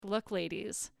look,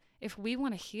 ladies, if we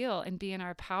want to heal and be in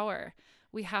our power,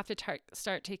 we have to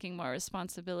start taking more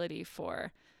responsibility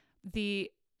for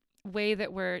the way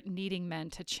that we're needing men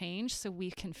to change so we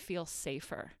can feel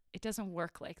safer. It doesn't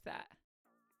work like that.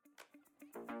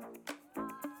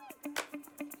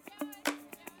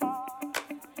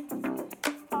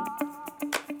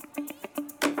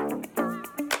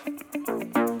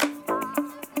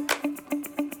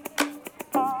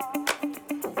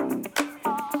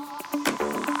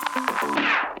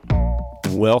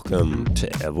 Welcome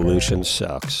to Evolution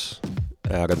Sucks,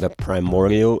 out of the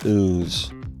primordial ooze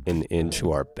and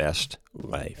into our best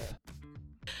life.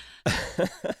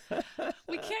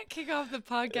 We can't kick off the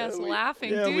podcast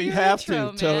laughing. Yeah, Do we your have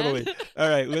intro, to, totally. man. All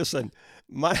right, listen.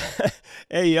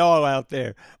 Hey, y'all out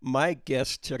there. My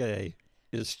guest today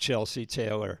is Chelsie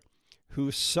Taylor, who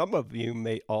some of you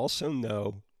may also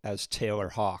know as Taylor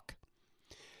Hawk.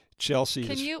 Chelsie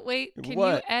Can is... you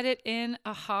What? edit in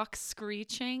a hawk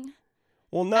screeching?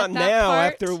 Well, not at that now,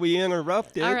 part? after we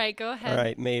interrupted. All right, go ahead. All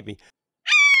right, maybe.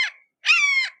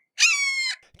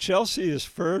 Chelsie is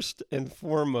first and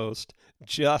foremost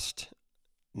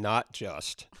not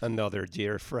just another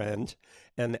dear friend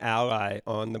and ally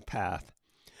on the path.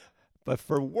 But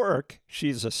for work,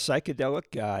 she's a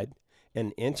psychedelic guide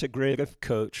and integrative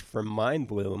coach for Mind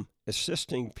Bloom,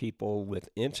 assisting people with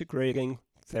integrating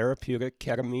therapeutic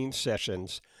ketamine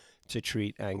sessions to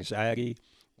treat anxiety,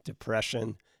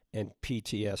 depression, and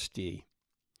PTSD.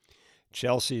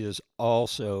 Chelsie is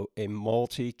also a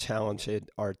multi-talented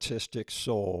artistic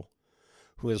soul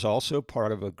who is also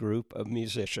part of a group of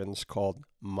musicians called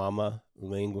Mama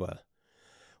Lingua.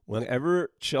 Whenever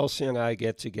Chelsie and I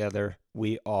get together,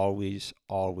 we always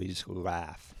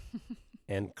laugh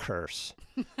and curse.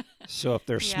 So if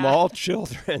there's small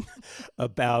children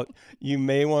about, you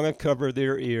may want to cover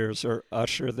their ears or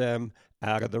usher them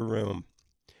out of the room.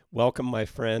 Welcome, my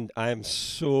friend. I am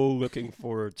so looking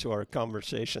forward to our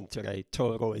conversation today.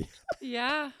 Totally.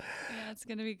 Yeah, it's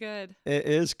going to be good. It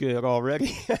is good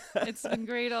already. It's been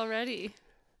great already.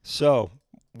 So,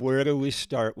 where do we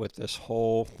start with this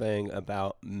whole thing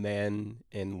about men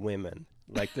and women?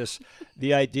 Like this,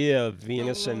 the idea of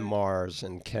Venus and Mars,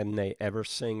 and can they ever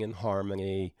sing in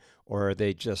harmony, or are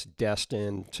they just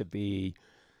destined to be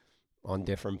on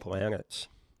different planets?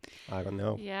 I don't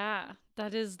know. Yeah,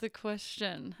 that is the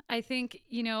question. I think,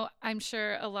 I'm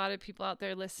sure a lot of people out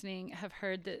there listening have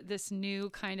heard that this new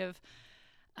kind of,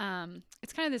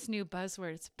 it's kind of this new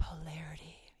buzzword. It's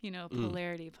polarity,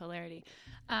 polarity,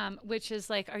 which is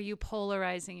like, are you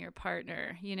polarizing your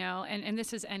partner, and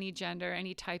this is any gender,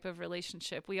 any type of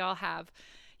relationship. We all have,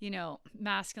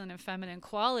 masculine and feminine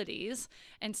qualities.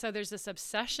 And so there's this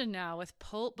obsession now with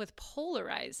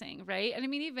polarizing, right? And I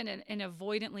mean, even an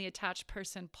avoidantly attached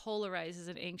person polarizes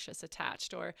an anxious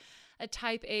attached, or a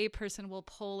type A person will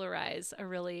polarize a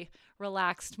really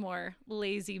relaxed, more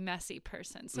lazy, messy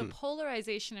person. So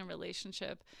polarization in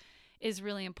relationship is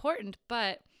really important.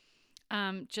 But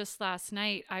just last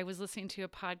night, I was listening to a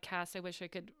podcast. I wish I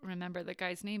could remember the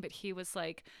guy's name, but he was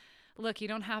like, look, you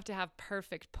don't have to have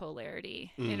perfect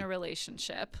polarity in a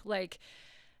relationship. Like,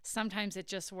 sometimes it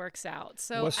just works out.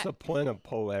 So what's the point of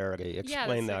polarity?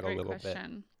 Explain that a little bit.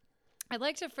 I'd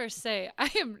like to first say I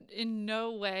am in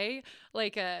no way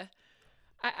like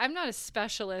I'm not a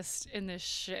specialist in this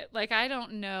shit. Like, I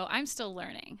don't know. I'm still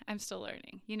learning,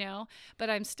 but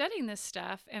I'm studying this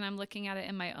stuff and I'm looking at it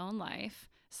in my own life.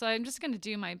 So I'm just going to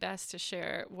do my best to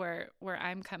share where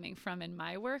I'm coming from in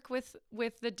my work with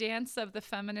the dance of the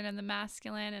feminine and the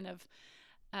masculine, and of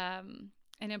and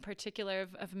in particular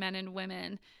of men and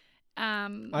women.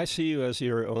 I see you as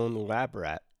your own lab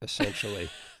rat, essentially.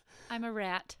 I'm a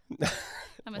rat.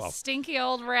 I'm a stinky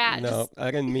old rat. No,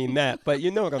 I didn't mean that, but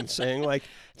you know what I'm saying. Like,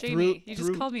 Jamie, you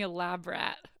just called me a lab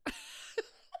rat.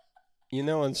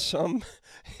 In some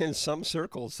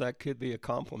circles, that could be a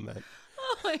compliment.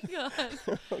 Oh my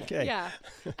God. Okay. Yeah.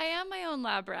 I am my own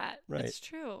lab rat. Right. It's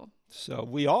true. So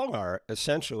we all are,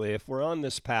 essentially, if we're on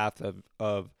this path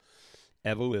of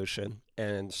evolution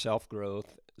and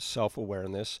self-growth,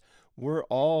 self-awareness, we're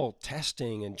all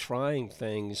testing and trying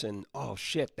things and, oh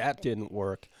shit, that didn't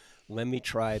work. Let me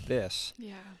try this.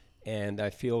 Yeah. And I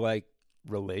feel like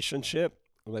relationship,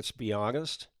 let's be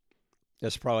honest,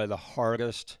 is probably the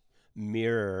hardest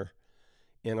mirror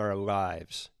in our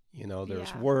lives.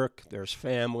 There's work, there's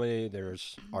family,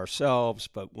 there's ourselves.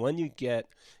 But when you get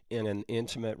in an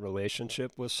intimate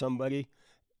relationship with somebody,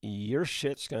 your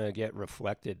shit's going to get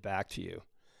reflected back to you.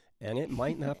 And it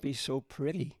might not be so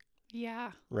pretty.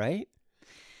 Yeah. Right?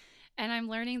 And I'm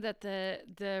learning that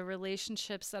the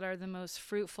relationships that are the most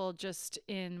fruitful just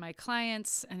in my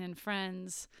clients and in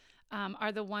friends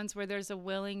are the ones where there's a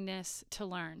willingness to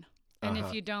learn. And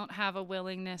if you don't have a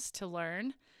willingness to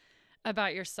learn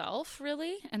about yourself,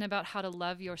 really, and about how to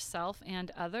love yourself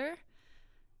and other,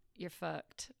 you're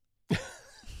fucked.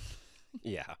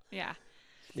 Yeah. Yeah.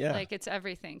 Yeah. Like, it's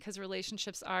everything, because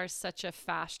relationships are such a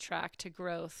fast track to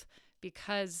growth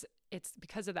because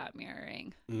of that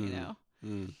mirroring, you know?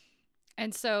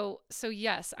 And so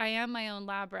yes, I am my own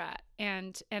lab rat,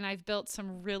 and I've built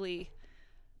some really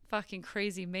fucking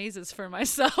crazy mazes for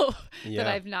myself that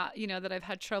I've not, that I've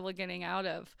had trouble getting out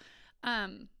of.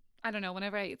 I don't know,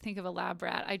 whenever I think of a lab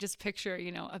rat, I just picture,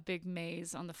 a big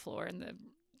maze on the floor and the,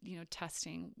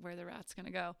 testing where the rat's going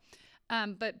to go.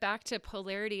 But back to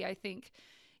polarity, I think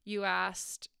you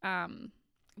asked,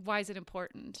 why is it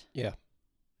important? Yeah.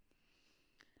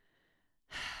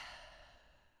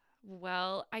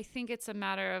 Well, I think it's a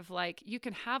matter of, like, you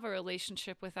can have a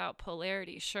relationship without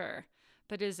polarity, sure,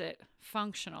 but is it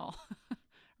functional,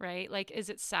 right? Like, is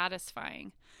it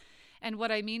satisfying? And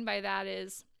what I mean by that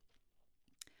is,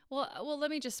 well,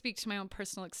 let me just speak to my own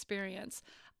personal experience.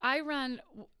 I run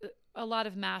a lot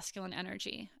of masculine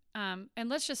energy. And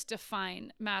let's just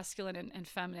define masculine and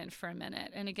feminine for a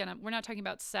minute. And again, we're not talking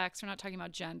about sex. We're not talking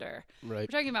about gender. Right.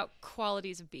 We're talking about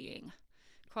qualities of being,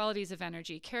 qualities of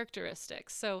energy,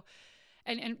 characteristics. So,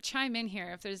 and chime in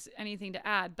here if there's anything to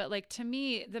add. But, like, to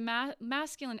me, the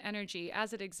masculine energy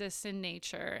as it exists in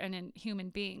nature and in human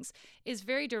beings is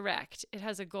very direct. It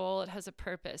has a goal. It has a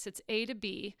purpose. It's A to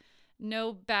B.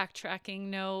 No backtracking,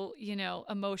 no,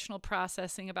 emotional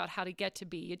processing about how to get to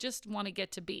B. You just want to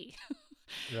get to B.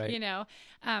 Right.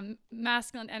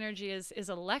 Masculine energy is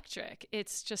electric.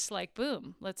 It's just like,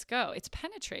 boom, let's go. It's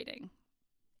penetrating,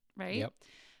 right?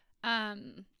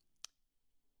 Yep.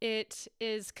 It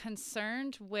is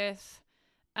concerned with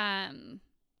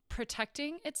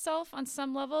protecting itself on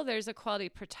some level. There's a quality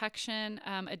of protection,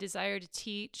 a desire to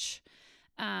teach,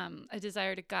 a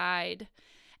desire to guide.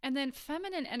 And then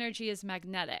feminine energy is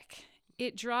magnetic.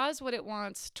 It draws what it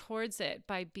wants towards it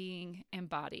by being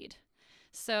embodied.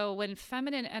 So when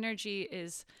feminine energy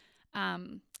is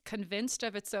convinced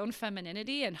of its own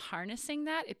femininity and harnessing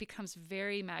that, it becomes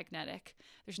very magnetic.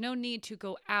 There's no need to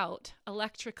go out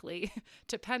electrically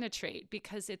to penetrate,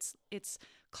 because it's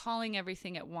calling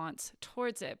everything it wants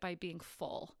towards it by being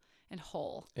full and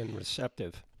whole. And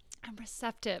receptive. I'm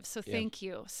receptive. So thank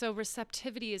you. So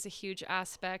receptivity is a huge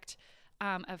aspect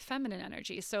of feminine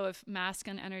energy. So if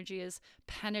masculine energy is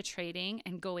penetrating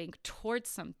and going towards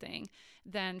something,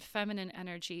 then feminine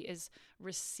energy is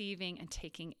receiving and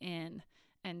taking in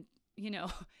and,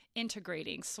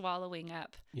 integrating, swallowing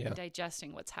up, and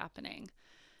digesting what's happening.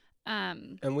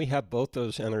 And we have both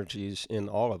those energies in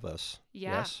all of us.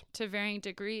 Yeah, yes? To varying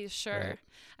degrees, sure. Right.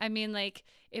 I mean, like,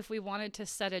 if we wanted to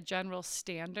set a general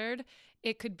standard,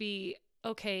 it could be,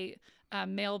 okay,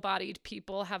 male-bodied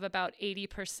people have about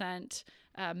 80%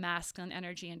 masculine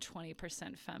energy and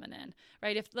 20% feminine,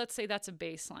 right? If, let's say, that's a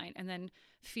baseline, and then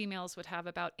females would have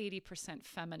about 80%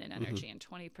 feminine energy and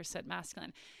 20%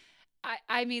 masculine.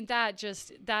 I mean, that's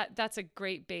a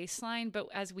great baseline, but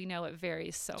as we know, it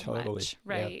varies so much,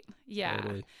 right? Yeah.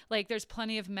 Totally. Like, there's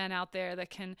plenty of men out there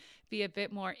that can be a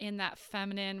bit more in that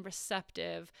feminine,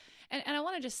 receptive. And I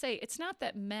want to just say, it's not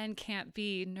that men can't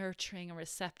be nurturing and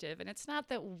receptive, and it's not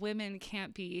that women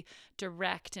can't be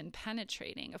direct and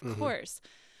penetrating, of course.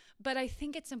 But I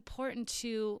think it's important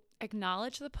to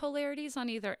acknowledge the polarities on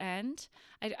either end.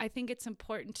 I think it's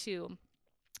important to,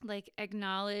 like,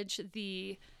 acknowledge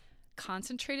the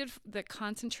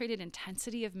concentrated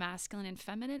intensity of masculine and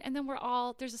feminine, and then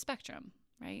there's a spectrum,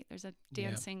 right? There's a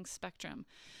dancing spectrum.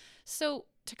 So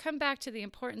to come back to the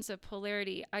importance of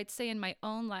polarity, I'd say in my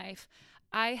own life,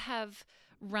 I have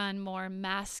run more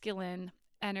masculine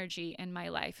energy in my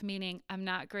life, meaning I'm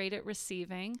not great at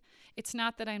receiving. It's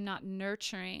not that I'm not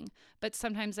nurturing, but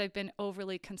sometimes I've been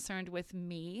overly concerned with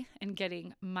me and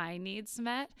getting my needs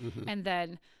met, and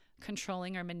then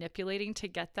controlling or manipulating to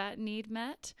get that need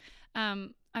met.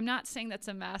 I'm not saying that's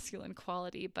a masculine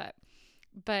quality, but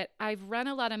I've run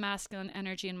a lot of masculine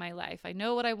energy in my life. I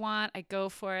know what I want. I go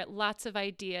for it. Lots of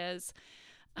ideas.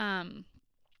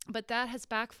 But that has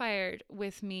backfired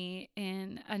with me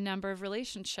in a number of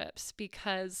relationships,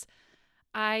 because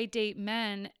I date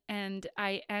men and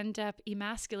I end up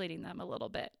emasculating them a little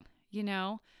bit,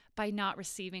 by not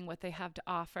receiving what they have to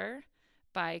offer,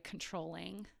 by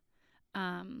controlling.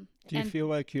 Do you feel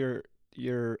like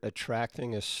you're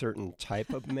attracting a certain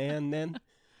type of man then,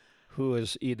 who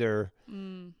is either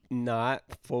not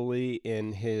fully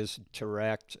in his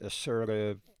direct,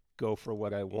 assertive, go for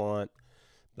what I want,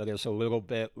 but is a little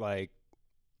bit like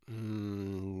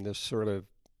this sort of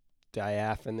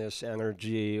diaphanous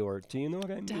energy, or do you know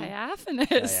what I mean?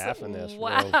 Diaphanous. Diaphanous.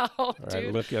 Wow, All right,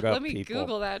 dude. look it up, Let me people.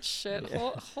 Google that shit.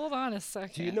 Yeah. Hold on a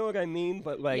second. Do you know what I mean?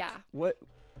 But like, Yeah. what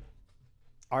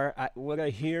I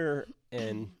hear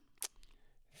and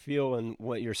feel and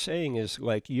what you're saying is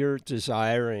like you're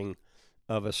desiring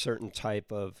of a certain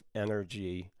type of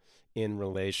energy in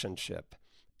relationship.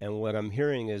 And what I'm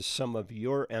hearing is some of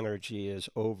your energy is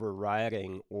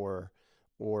overriding or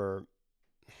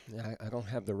I don't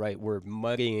have the right word,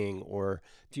 muddying, or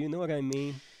do you know what I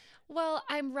mean? Well,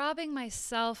 I'm robbing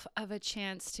myself of a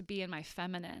chance to be in my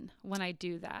feminine when I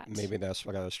do that. Maybe that's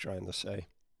what I was trying to say.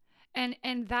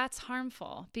 And that's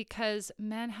harmful because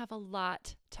men have a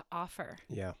lot to offer.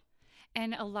 Yeah.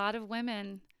 And a lot of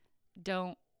women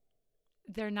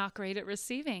they're not great at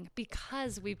receiving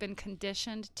because we've been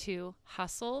conditioned to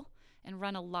hustle and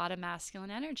run a lot of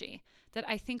masculine energy that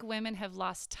I think women have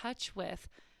lost touch with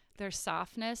their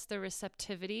softness, their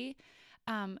receptivity,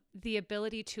 the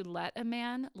ability to let a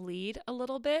man lead a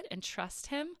little bit and trust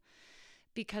him,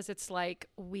 because it's like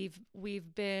we've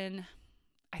been,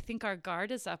 I think our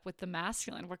guard is up with the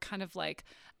masculine. We're kind of like,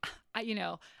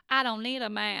 I don't need a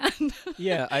man.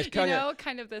 Yeah, I kind of,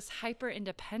 kind of this hyper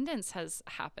independence has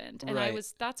happened. And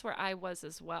right. that's where I was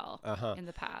as well in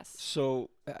the past. So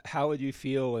how would you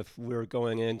feel if we were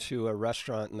going into a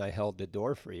restaurant and I held the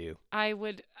door for you? I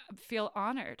would feel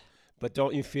honored. But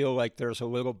don't you feel like there's a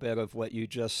little bit of what you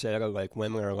just said of like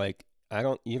women are like,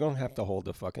 you don't have to hold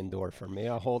the fucking door for me.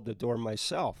 I'll hold the door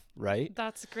myself, right?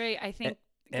 That's great. I think,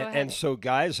 go ahead. And so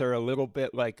guys are a little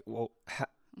bit like, well,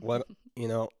 what,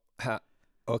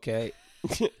 okay,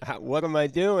 what am I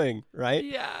doing, right?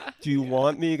 Yeah. Do you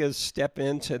want me to step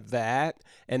into that?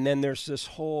 And then there's this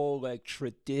whole like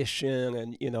tradition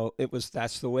and,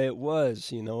 that's the way it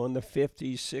was, in the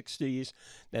 50s, 60s,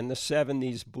 then the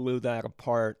 70s blew that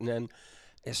apart. And then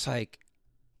it's like,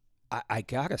 I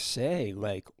gotta say,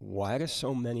 like, why do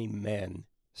so many men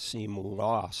seem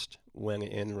lost when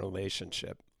in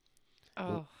relationship?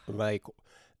 Oh. Like,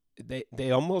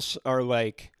 they almost are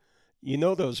like,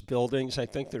 those buildings, I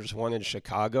think there's one in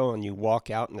Chicago, and you walk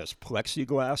out and there's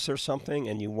plexiglass or something,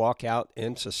 and you walk out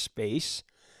into space.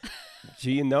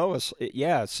 Do you know?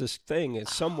 It's this thing.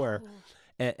 It's somewhere.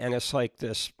 And it's like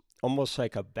this, almost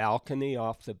like a balcony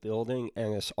off the building,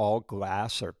 and it's all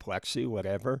glass or plexi,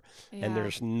 whatever, and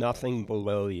there's nothing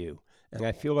below you. And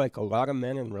I feel like a lot of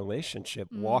men in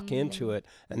relationship walk into it,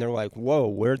 and they're like, whoa,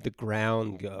 where'd the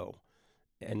ground go?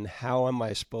 And how am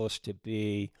I supposed to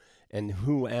be? And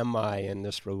who am I in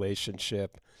this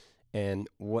relationship? And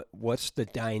what's the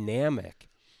dynamic?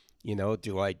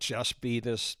 Do I just be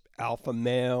this alpha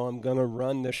male? I'm going to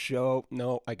run the show.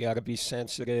 No, I got to be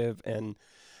sensitive. And,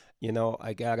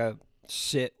 I got to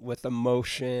sit with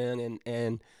emotion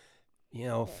and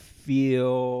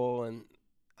feel. And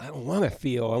I don't want to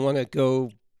feel. I want to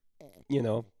go,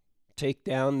 take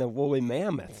down the woolly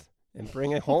mammoth and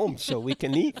bring it home so we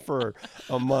can eat for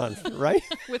a month, right?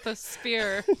 With a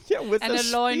spear. Yeah, with and a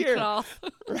spear. loincloth.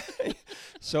 Right.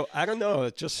 So I don't know.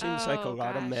 It just seems like a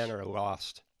lot of gosh. men are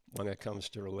lost when it comes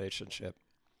to relationship.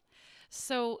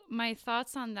 So my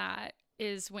thoughts on that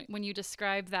is when you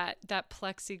describe that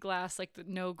plexiglass, like the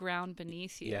no ground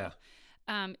beneath you,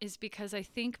 is because I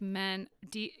think men,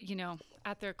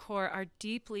 at their core, are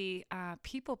deeply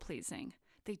people pleasing.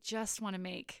 They just want to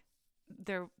make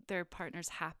their partners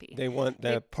happy. They want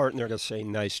the partner to say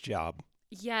nice job.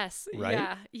 Yes.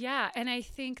 Right? Yeah. And I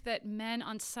think that men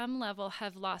on some level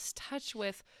have lost touch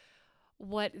with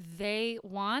what they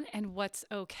want and what's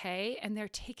okay, and they're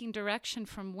taking direction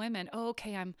from women. Oh,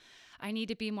 okay, I need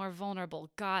to be more vulnerable.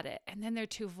 Got it. And then they're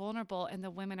too vulnerable, and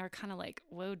the women are kind of like,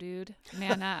 whoa, dude,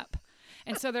 man up.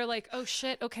 And so they're like, oh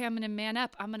shit, okay, I'm gonna man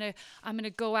up. I'm gonna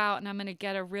go out and I'm gonna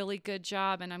get a really good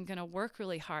job and I'm gonna work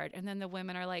really hard. And then the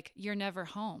women are like, you're never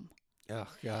home. Oh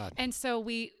God. And so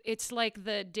it's like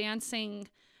the dancing,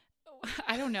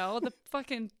 I don't know, the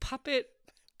fucking puppet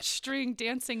string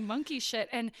dancing monkey shit.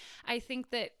 And I think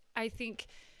that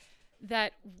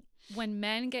when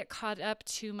men get caught up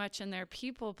too much in their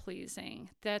people pleasing,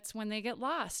 that's when they get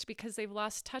lost, because they've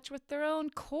lost touch with their own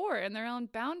core and their own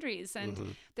boundaries.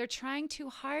 And they're trying too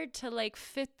hard to like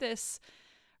fit this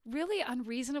really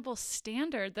unreasonable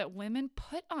standard that women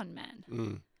put on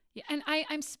men. Yeah. And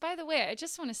I'm, by the way, I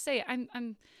just want to say,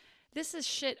 this is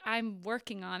shit I'm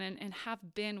working on and have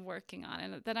been working on,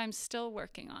 and that I'm still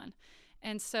working on.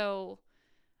 And so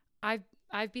I've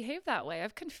behaved that way.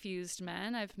 I've confused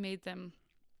men. I've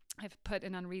put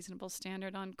an unreasonable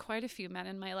standard on quite a few men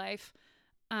in my life.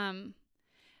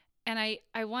 And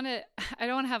I want to, I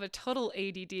don't want to have a total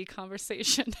ADD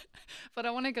conversation, but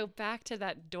I want to go back to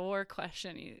that door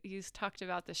question. You talked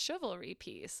about the chivalry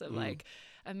piece of like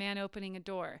a man opening a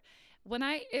door.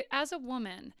 As a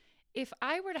woman, if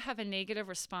I were to have a negative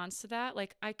response to that,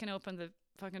 like I can open the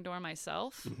fucking door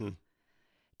myself,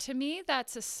 to me,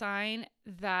 that's a sign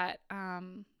that,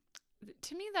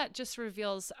 to me, that just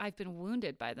reveals I've been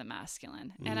wounded by the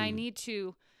masculine and I need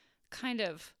to kind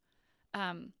of,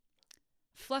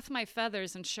 fluff my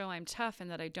feathers and show I'm tough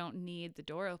and that I don't need the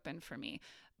door open for me.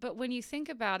 But when you think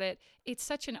about it, it's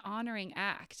such an honoring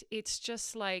act. It's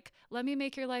just like, let me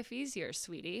make your life easier,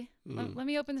 sweetie. Let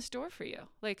me open this door for you.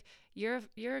 Like, you're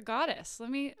a goddess.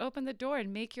 Let me open the door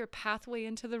and make your pathway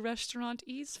into the restaurant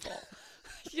easeful.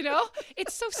 You know,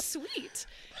 it's so sweet.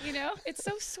 You know, it's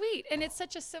so sweet. And it's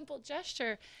such a simple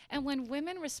gesture. And when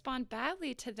women respond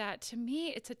badly to that, to me,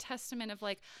 it's a testament of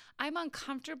like, I'm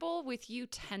uncomfortable with you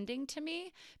tending to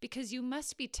me because you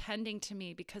must be tending to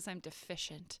me because I'm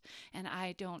deficient and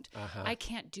I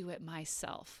can't do it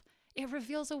myself. It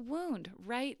reveals a wound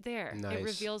right there. Nice. It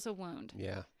reveals a wound.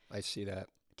 Yeah, I see that.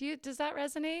 Does that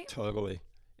resonate? Totally.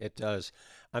 It does.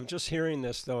 I'm just hearing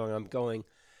this though, and I'm going,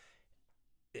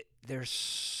 there's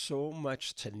so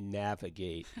much to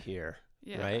navigate here,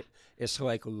 right? It's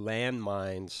like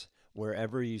landmines.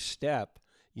 Wherever you step,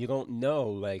 you don't know,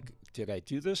 like, did I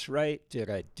do this right? Did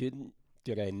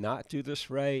I not do this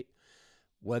right?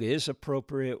 What is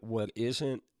appropriate? What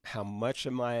isn't? How much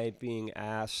am I being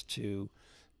asked to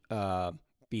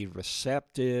be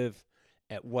receptive?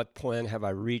 At what point have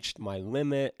I reached my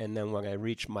limit? And then when I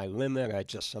reach my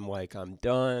limit, I'm like, I'm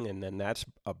done. And then that's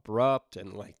abrupt.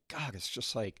 And like, God, it's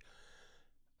just like,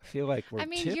 I feel like we're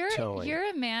tiptoeing. You're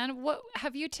a man. What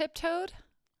have you tiptoed?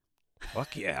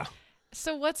 Fuck yeah.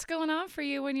 So what's going on for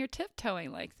you when you're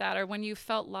tiptoeing like that, or when you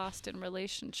felt lost in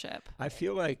relationship? I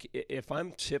feel like if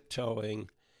I'm tiptoeing,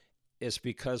 it's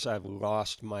because I've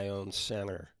lost my own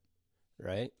center,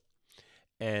 right?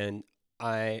 And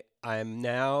I'm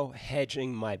now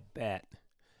hedging my bet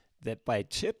that by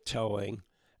tiptoeing,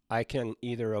 I can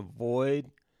either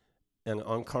avoid an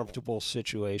uncomfortable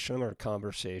situation or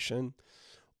conversation,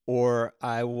 or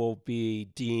I will be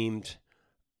deemed,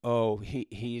 oh,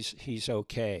 he's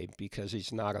okay because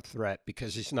he's not a threat,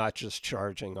 because he's not just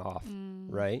charging off,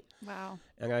 right? Wow.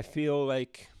 And I feel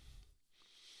like,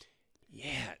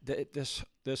 yeah,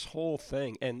 this whole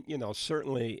thing, and you know,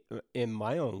 certainly in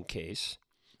my own case,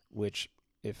 which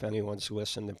if anyone's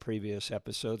listened to previous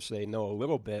episodes, they know a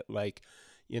little bit, like,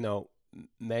 you know,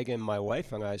 Megan, my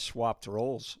wife, and I swapped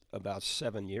roles about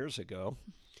 7 years ago.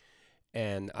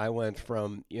 And I went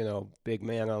from, you know, big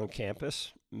man on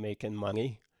campus, making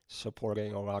money,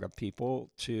 supporting a lot of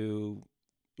people, to,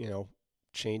 you know,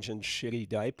 changing shitty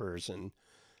diapers and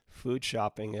food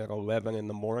shopping at 11 in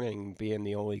the morning, being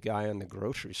the only guy in the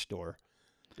grocery store.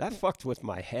 That fucked with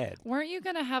my head. Weren't you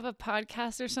going to have a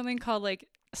podcast or something called like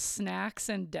Snacks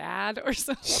and Dad or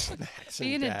something? Snacks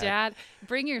Being and a Dad. dad,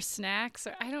 bring your snacks.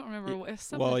 Or I don't remember if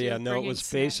something. Well, yeah, no, it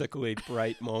was basically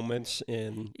bright moments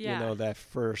in, Yeah. you know, that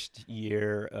first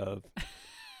year of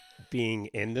being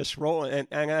in this role. And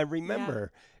I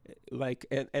remember, like,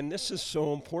 and this is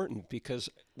so important because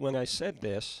when I said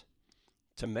this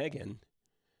to Megan,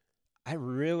 I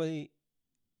really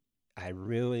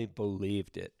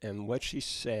believed it. And what she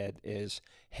said is,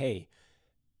 hey,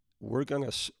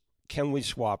 can we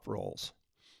swap roles?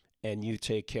 And you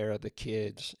take care of the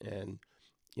kids and,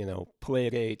 you know, play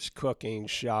dates, cooking,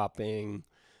 shopping,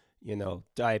 you know,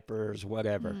 diapers,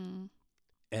 whatever.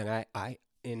 And I,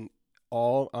 in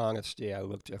all honesty, I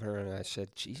looked at her and I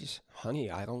said, geez, honey,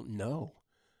 I don't know.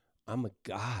 I'm a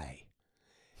guy,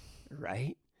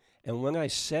 right? And when I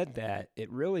said that,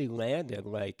 it really landed.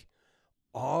 Like,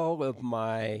 all of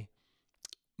my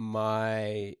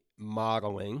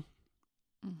modeling,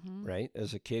 right,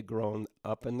 as a kid growing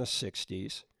up in the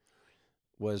 60s,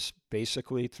 was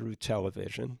basically through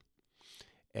television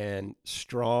and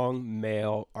strong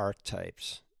male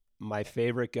archetypes. My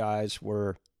favorite guys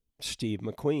were Steve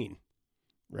McQueen,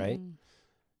 right?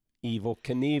 Evel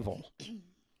Knievel,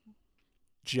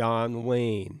 John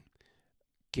Wayne,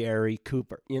 Gary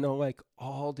Cooper. You know, like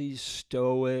all these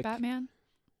stoic... Batman?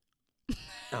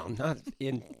 No, not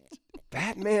in...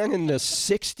 Batman in the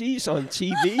 60s on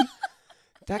TV?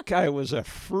 That guy was a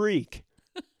freak.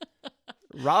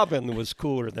 Robin was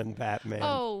cooler than Batman.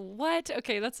 Oh, what?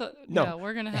 Okay, no,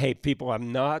 we're going to have... Hey, people,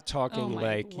 I'm not talking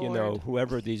like, Lord. you know,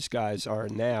 whoever these guys are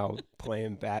now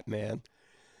playing Batman.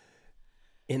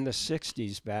 In the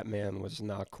 60s, Batman was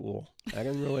not cool. I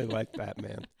didn't really like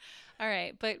Batman. All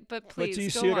right, but please, But do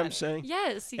you go see what on. I'm saying?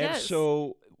 Yes, And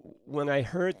so when I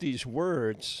heard these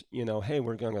words, you know, hey,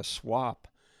 we're going to swap,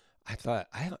 I thought,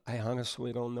 I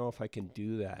honestly don't know if I can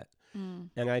do that. Mm.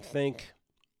 And I think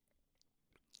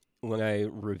when I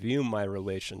review my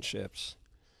relationships,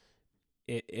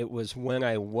 it was when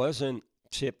I wasn't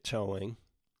tiptoeing.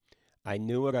 I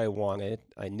knew what I wanted.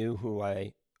 I knew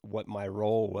what my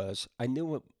role was. I knew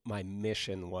what my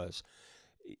mission was.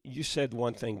 You said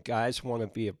one thing, guys want to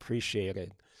be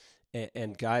appreciated,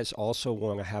 and guys also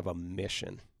want to have a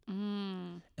mission.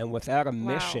 Mm. And without a Wow.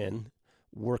 mission,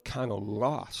 we're kind of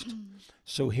lost.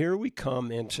 So here we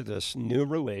come into this new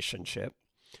relationship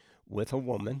with a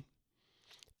woman.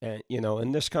 And,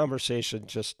 in this conversation,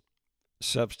 just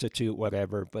substitute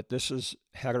whatever, but this is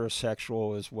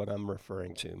heterosexual, is what I'm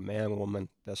referring to. Man, woman,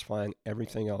 that's fine.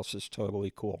 Everything else is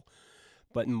totally cool.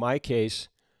 But in my case,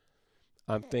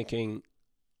 I'm thinking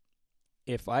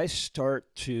if I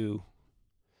start to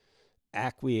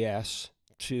acquiesce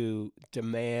to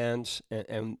demands,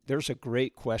 and there's a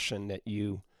great question that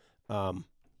you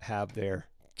have there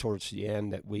towards the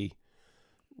end that we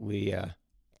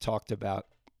talked about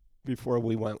before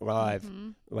we went live, Mm-hmm.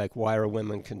 like why are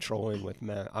women controlling with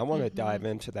men? I want to Mm-hmm. dive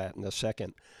into that in a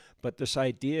second. But this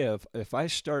idea of if I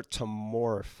start to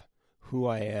morph who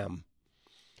I am,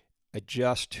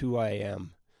 adjust who I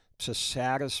am to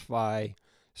satisfy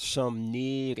some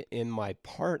need in my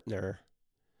partner,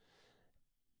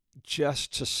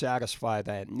 just to satisfy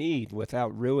that need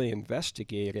without really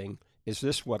investigating, is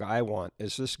this what I want?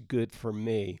 Is this good for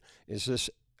me? Is this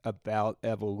about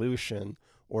evolution?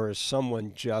 Or is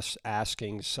someone just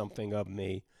asking something of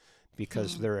me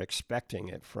because Mm. they're expecting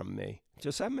it from me?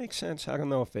 Does that make sense? I don't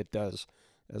know if it does,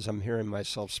 as I'm hearing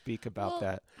myself speak about Well,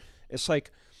 that. It's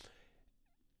like,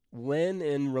 when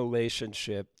in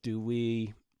relationship do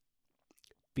we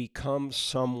become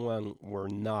someone we're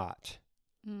not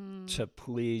mm. to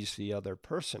please the other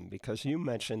person? Because you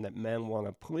mentioned that men want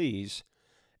to please.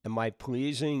 Am I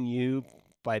pleasing you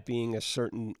by being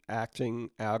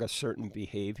acting out a certain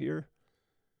behavior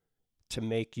to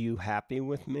make you happy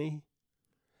with me?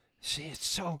 See,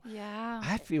 Yeah.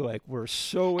 I feel like we're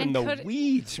so in And the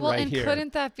weeds right and here.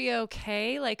 couldn't that be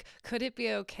okay? Like, could it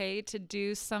be okay to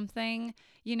do something,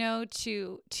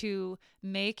 to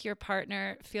make your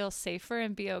partner feel safer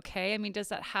and be okay? I mean, does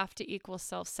that have to equal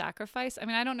self-sacrifice? I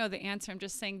mean, I don't know the answer. I'm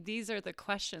just saying these are the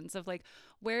questions of like,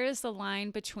 where is the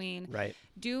line between Right.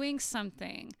 doing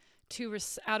something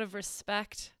out of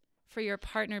respect for your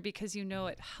partner because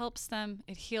it helps them,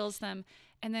 it heals them,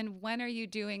 and then when are you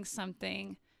doing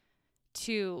something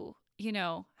to,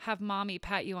 have mommy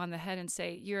pat you on the head and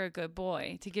say, you're a good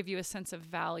boy, to give you a sense of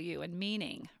value and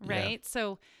meaning, Yeah. right?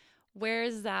 So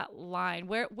where's that line?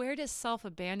 Where does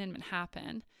self-abandonment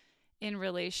happen in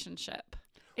relationship?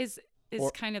 Is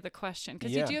Or kind of the question,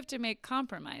 because you yeah, do have to make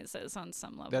compromises on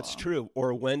some that's level. true.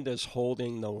 Or when does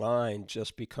holding the line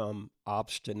just become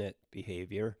obstinate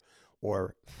behavior?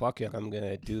 Or fuck it, I'm going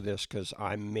to do this because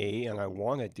I'm me and I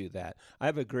want to do that. I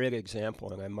have a great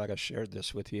example, and I might have shared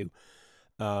this with you.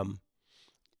 Um,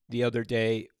 the other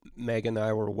day, Meg and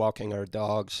I were walking our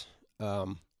dogs,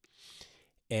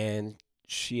 and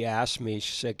she asked me,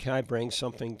 she said, "Can I bring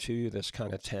something to you that's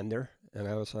kind of tender?" And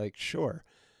I was like, "Sure."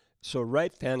 So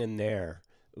right then and there,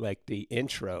 like the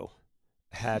intro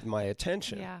had my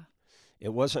attention. Yeah. It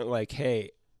wasn't like,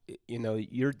 "Hey,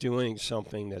 you're doing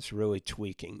something that's really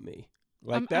tweaking me." I'm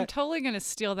Like I'm that. totally gonna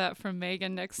steal that from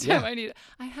Megan next time. Yeah.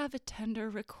 I have a tender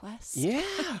request. Yeah.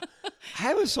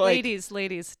 I was like,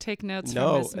 Ladies, take notes from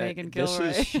no, Miss Megan this is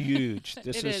Gilroy. huge.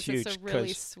 This It is is. It's a huge really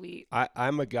because sweet.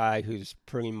 I'm a guy who's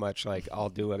pretty much like, I'll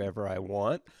do whatever I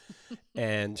want.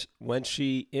 And when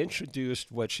she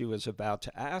introduced what she was about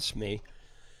to ask me,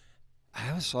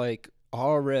 I was like,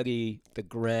 already the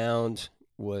ground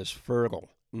was fertile.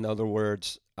 In other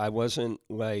words, I wasn't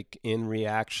like in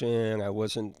reaction.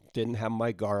 Didn't have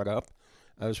my guard up.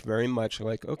 I was very much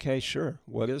like, okay, sure.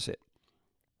 What is it?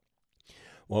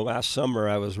 Well, last summer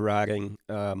I was riding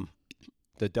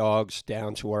the dogs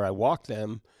down to where I walk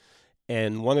them.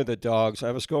 And one of the dogs,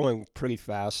 I was going pretty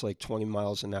fast, like 20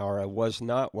 miles an hour. I was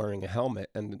not wearing a helmet.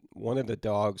 And one of the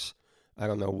dogs, I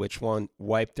don't know which one,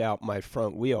 wiped out my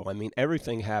front wheel. I mean,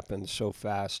 everything happened so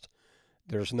fast.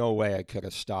 There's no way I could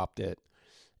have stopped it.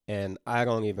 And I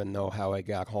don't even know how I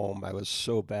got home. I was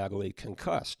so badly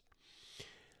concussed.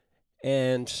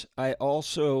 And I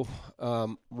also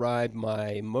ride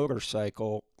my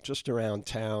motorcycle just around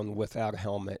town without a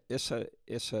helmet. It's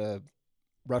a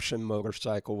Russian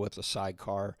motorcycle with a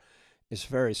sidecar. It's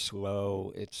very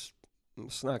slow. It's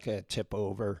not going to tip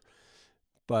over,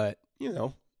 but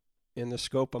in the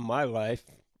scope of my life,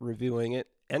 reviewing it,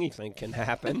 anything can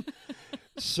happen.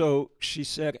 So she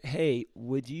said, "Hey,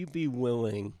 would you be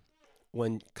willing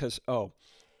cuz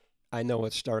I know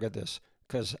what started this,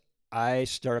 cuz I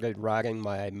started riding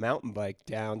my mountain bike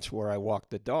down to where I walk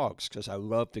the dogs because I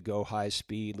love to go high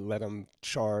speed, let them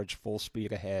charge full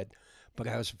speed ahead. But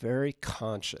I was very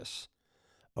conscious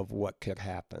of what could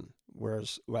happen.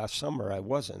 Whereas last summer I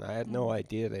wasn't. I had no Mm.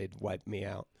 idea they'd wipe me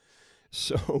out.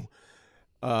 So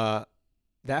uh,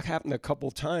 that happened a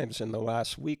couple times in the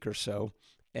last week or so.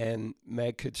 And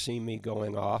Meg could see me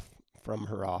going off from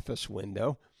her office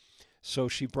window. So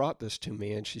she brought this to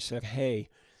me and she said, "Hey,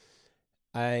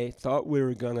 I thought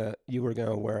you were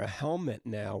gonna wear a helmet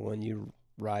now when you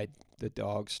ride the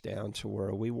dogs down to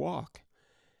where we walk."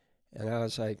 And I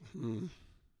was like,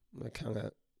 I kind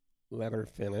of let her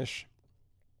finish.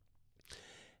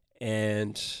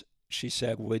 And she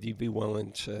said, "Would you be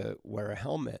willing to wear a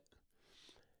helmet?"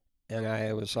 And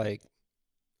I was like,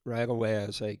 right away, I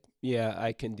was like, "Yeah,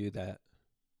 I can do that."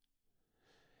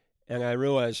 And I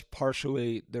realized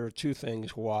partially there are two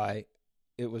things why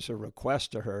it was a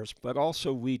request to hers, but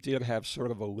also we did have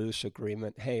sort of a loose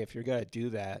agreement. Hey, if you're going to do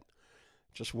that,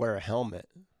 just wear a helmet.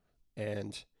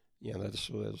 And, this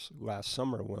was last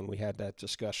summer when we had that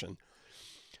discussion.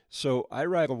 So I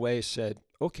right away said,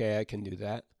 okay, I can do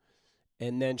that.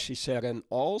 And then she said, and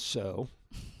also,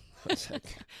 I was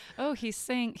like, Oh, he's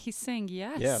saying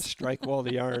yes. yeah, strike while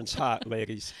the iron's hot,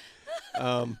 ladies.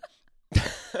 Um,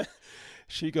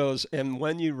 she goes, and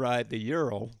when you ride the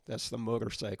Ural, that's the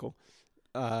motorcycle,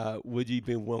 would you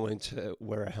be willing to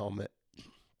wear a helmet?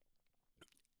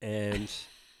 And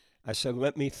I said,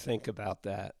 let me think about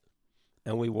that.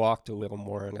 And we walked a little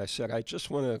more. And I said, I just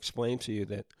want to explain to you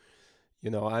that,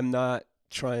 I'm not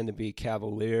trying to be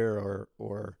cavalier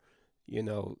or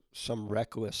some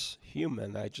reckless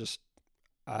human.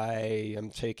 I am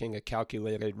taking a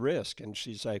calculated risk. And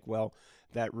she's like, well,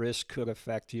 that risk could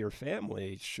affect your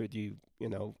family. Should you,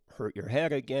 hurt your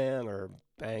head again or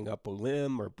bang up a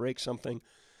limb or break something?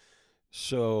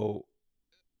 So,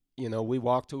 we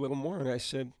walked a little more and I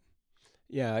said,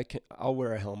 yeah, I'll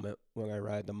wear a helmet when I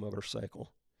ride the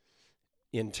motorcycle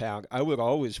in town. I would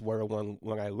always wear one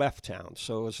when I left town.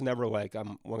 So it was never like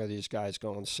I'm one of these guys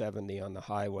going 70 on the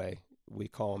highway. We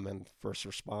call them in first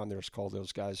responders, call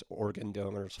those guys organ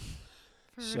donors.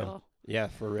 For real. Yeah,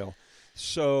 for real.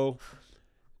 So,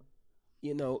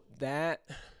 that,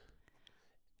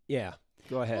 yeah,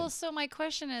 go ahead. Well, so my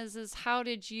question is how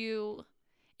did you,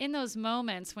 in those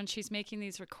moments when she's making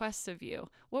these requests of you,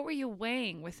 what were you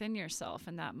weighing within yourself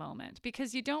in that moment?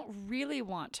 Because you don't really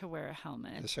want to wear a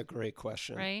helmet. That's a great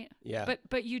question. Right? Yeah.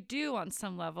 But you do on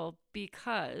some level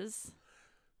because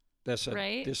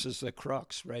right? This is the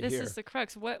crux right this here. This is the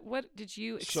crux. What did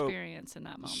you experience in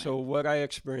that moment? So what I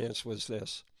experienced was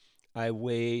this. I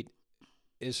weighed,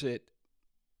 is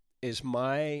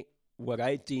my, what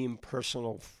I deem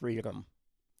personal freedom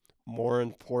more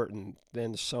important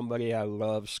than somebody I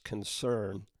love's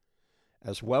concern,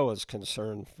 as well as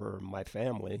concern for my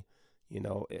family?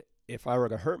 If I were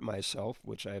to hurt myself,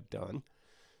 which I've done,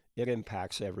 it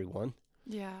impacts everyone.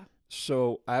 Yeah.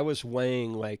 So I was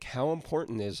weighing, like, how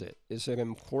important is it? Is it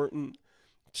important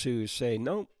to say,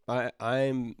 no,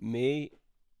 I'm me.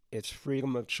 It's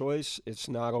freedom of choice. It's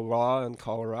not a law in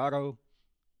Colorado.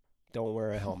 Don't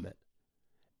wear a helmet.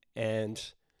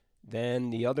 And then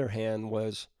the other hand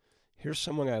was, here's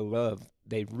someone I love.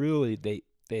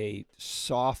 They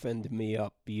softened me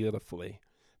up beautifully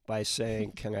by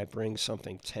saying, can I bring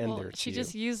something tender to you? She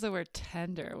just used the word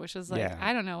tender, which is like,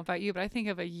 I don't know about you, but I think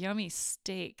of a yummy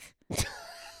steak.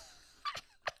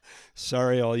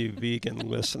 Sorry, all you vegan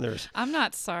listeners. I'm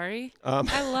not sorry.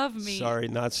 I love meat. Sorry,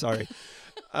 not sorry.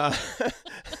 I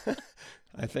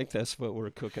think that's what we're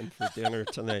cooking for dinner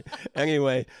tonight.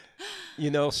 Anyway,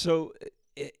 so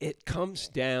it comes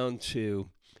down to,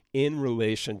 in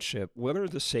relationship, what are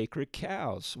the sacred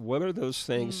cows? What are those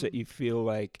things that you feel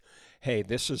like, hey,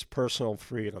 this is personal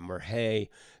freedom, or hey,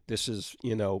 this is,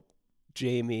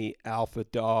 Jamie, alpha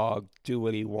dog, do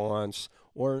what he wants,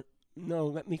 or no,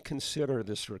 let me consider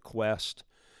this request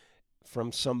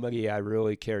from somebody I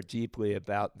really care deeply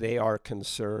about. They are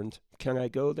concerned. Can I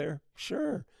go there?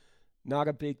 Sure. Not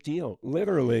a big deal.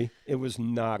 Literally, it was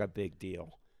not a big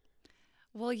deal.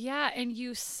 Well, yeah, and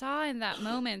you saw in that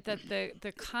moment that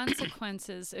the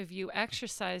consequences of you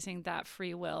exercising that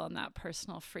free will and that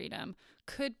personal freedom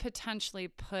could potentially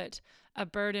put a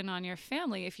burden on your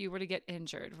family if you were to get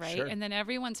injured, right? Sure. And then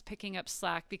everyone's picking up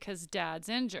slack because dad's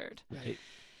injured. Right.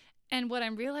 And what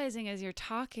I'm realizing as you're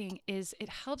talking is it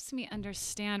helps me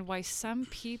understand why some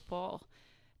people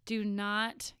do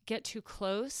not get too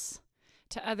close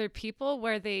to other people,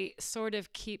 where they sort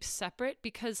of keep separate,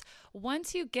 because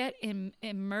once you get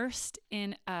immersed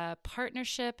in a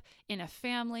partnership, in a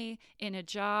family, in a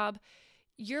job,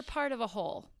 you're part of a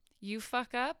whole. you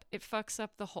fuck up, it fucks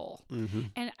up the whole. Mm-hmm.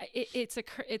 And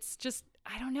it's just,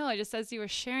 I don't know. Just as you were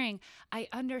sharing, I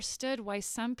understood why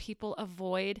some people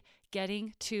avoid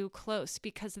getting too close,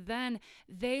 because then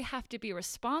they have to be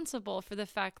responsible for the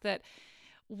fact that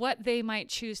what they might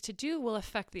choose to do will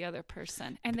affect the other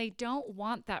person. And they don't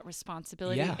want that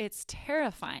responsibility. Yeah. It's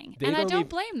terrifying. They and I don't don't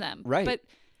blame them. Right. But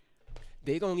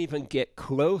they don't even get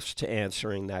close to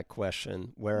answering that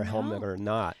question, wear a helmet No. or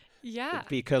not, yeah.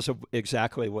 because of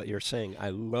exactly what you're saying.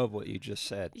 I love what you just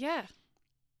said. Yeah.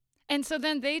 And so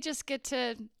then they just get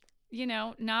to,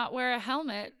 not wear a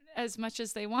helmet as much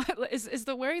as they want. Is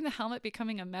the wearing the helmet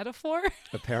becoming a metaphor?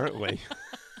 Apparently.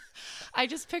 I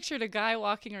just pictured a guy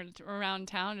walking around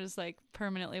town just like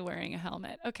permanently wearing a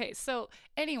helmet. Okay, so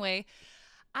anyway,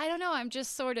 I don't know. I'm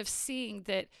just sort of seeing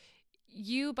that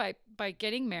you, by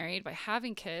getting married, by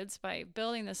having kids, by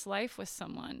building this life with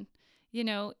someone,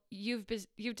 you've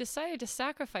decided to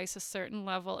sacrifice a certain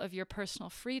level of your personal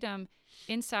freedom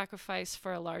in sacrifice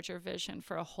for a larger vision,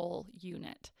 for a whole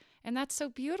unit. And that's so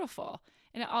beautiful.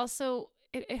 And it also,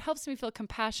 it helps me feel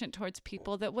compassionate towards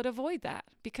people that would avoid that,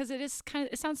 because it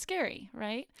sounds scary,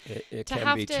 right? It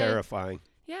can be terrifying.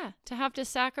 Yeah. To have to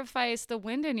sacrifice the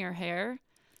wind in your hair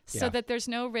so that there's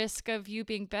no risk of you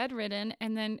being bedridden.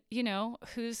 And then,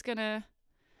 who's going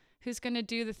to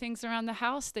do the things around the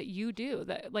house that you do,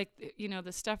 that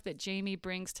the stuff that Jamie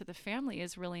brings to the family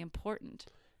is really important.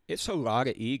 It's a lot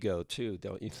of ego too,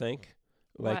 don't you think?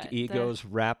 Like ego's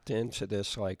wrapped into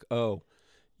this, like, oh,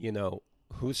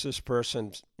 who's this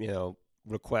person,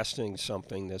 requesting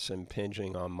something that's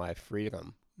impinging on my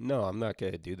freedom? No, I'm not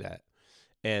going to do that.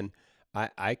 And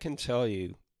I can tell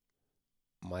you,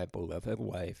 my beloved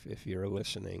wife, if you're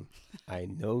listening, I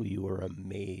know you are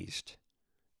amazed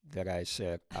that I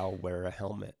said I'll wear a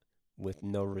helmet with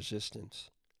no resistance.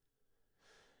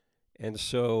 And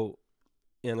so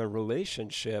in a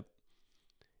relationship,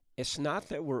 it's not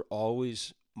that we're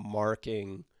always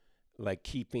marking, like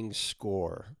keeping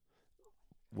score,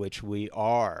 which we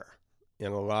are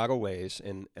in a lot of ways.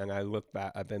 And I look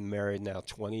back, I've been married now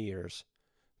 20 years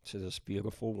to this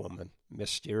beautiful woman,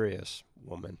 mysterious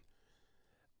woman.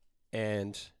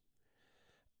 And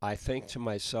I think to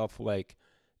myself, like,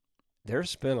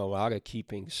 there's been a lot of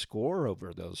keeping score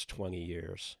over those 20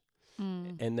 years.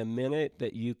 Mm. And the minute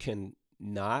that you can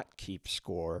not keep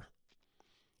score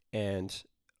and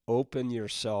open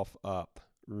yourself up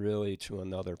really to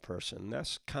another person,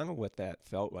 that's kind of what that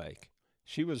felt like.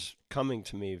 She was coming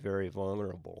to me very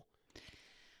vulnerable.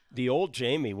 The old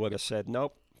Jamie would have said,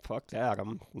 nope, fuck that.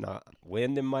 I'm not,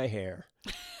 wind in my hair.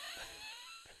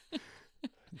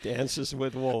 Dances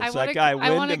with wolves. That guy, wind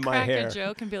in my hair. I want to crack a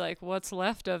joke and be like, what's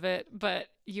left of it? But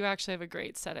you actually have a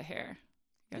great set of hair.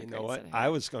 You know what? I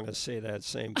was going to say that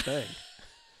same thing.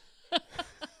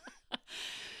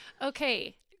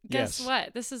 Okay. Guess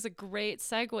what? This is a great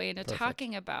segue into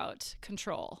talking about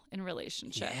control in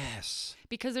relationships. Yes.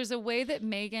 Because there's a way that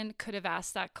Megan could have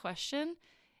asked that question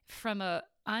from a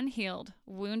unhealed,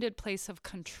 wounded place of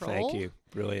control. Thank you.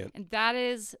 Brilliant. And that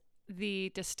is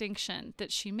the distinction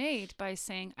that she made by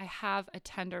saying, I have a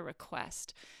tender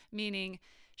request, meaning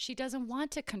she doesn't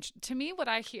want to to me, what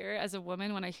I hear as a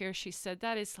woman when I hear she said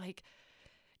that is like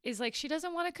she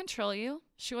doesn't want to control you.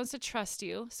 She wants to trust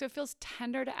you. So it feels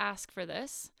tender to ask for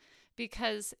this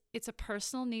because it's a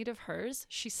personal need of hers.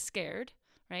 She's scared,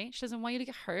 right? She doesn't want you to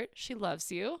get hurt. She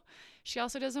loves you. She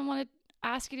also doesn't want to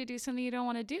ask you to do something you don't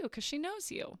want to do because she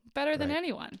knows you better than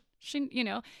anyone. She,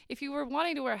 if you were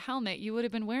wanting to wear a helmet, you would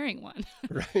have been wearing one.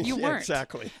 Right. You weren't.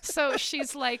 Exactly. So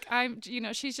she's like,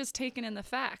 she's just taking in the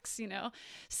facts,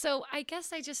 So I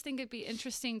guess I just think it'd be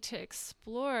interesting to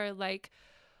explore, like,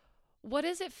 what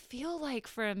does it feel like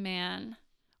for a man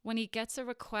when he gets a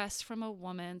request from a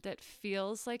woman that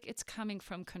feels like it's coming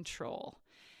from control?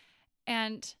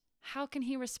 And how can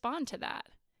he respond to that?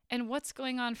 And what's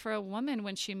going on for a woman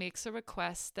when she makes a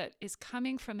request that is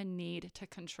coming from a need to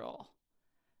control?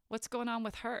 What's going on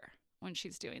with her when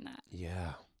she's doing that?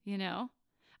 Yeah.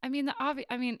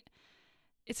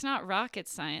 It's not rocket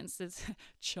science. It's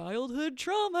childhood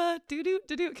trauma. Do do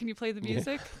do do. Can you play the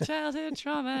music? Yeah. Childhood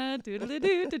trauma. Do do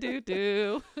do do do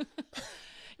do.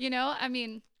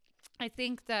 I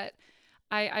think that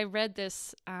I read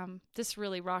this. This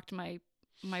really rocked my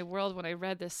world when I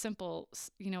read this simple,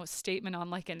 statement on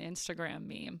like an Instagram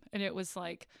meme, and it was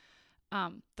like,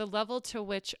 the level to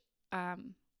which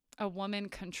a woman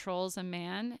controls a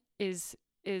man is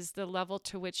the level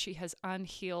to which she has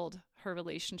unhealed her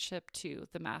relationship to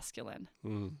the masculine.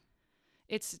 Mm.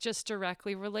 It's just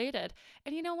directly related.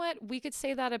 And you know what? We could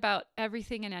say that about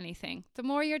everything and anything. The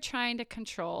more you're trying to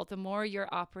control, the more you're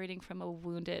operating from a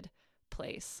wounded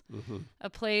place, mm-hmm. a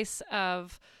place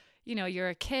of, you're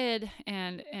a kid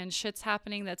and shit's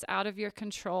happening that's out of your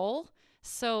control.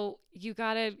 So you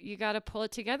gotta pull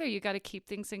it together. You gotta keep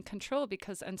things in control,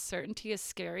 because uncertainty is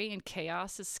scary and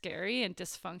chaos is scary and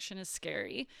dysfunction is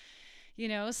scary.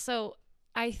 So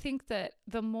I think that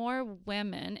the more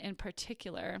women in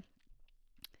particular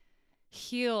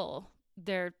heal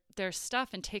their stuff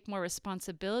and take more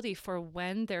responsibility for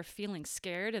when they're feeling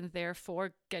scared and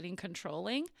therefore getting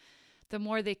controlling, the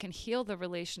more they can heal the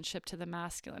relationship to the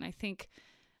masculine. I think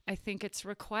it's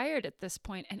required at this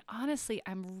point. And honestly,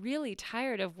 I'm really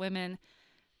tired of women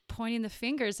pointing the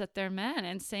fingers at their men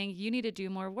and saying, you need to do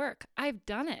more work. I've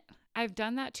done it. I've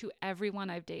done that to everyone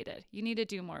I've dated. You need to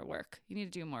do more work. You need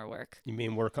to do more work. You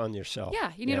mean work on yourself?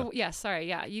 Yeah. You need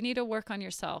to work on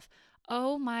yourself.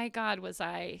 Oh my God, was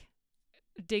I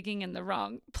digging in the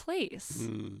wrong place?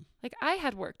 Like, I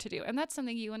had work to do. And that's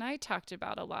something you and I talked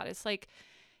about a lot. It's like,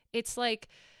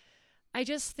 I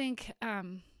just think,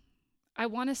 I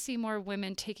want to see more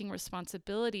women taking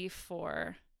responsibility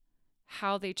for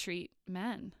how they treat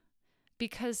men,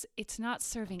 because it's not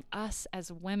serving us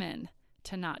as women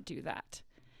to not do that.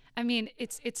 I mean,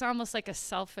 it's almost like a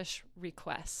selfish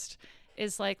request.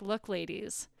 Is like, look,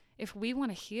 ladies, if we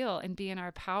want to heal and be in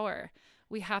our power,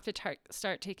 we have to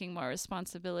start taking more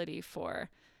responsibility for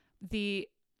the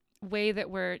way that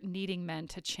we're needing men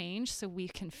to change so we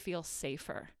can feel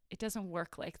safer. It doesn't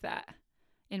work like that,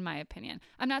 in my opinion.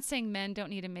 I'm not saying men don't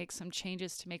need to make some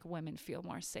changes to make women feel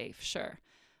more safe. Sure.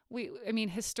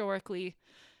 Historically,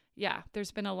 yeah,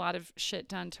 there's been a lot of shit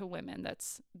done to women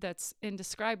that's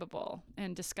indescribable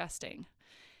and disgusting.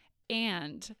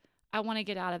 And I want to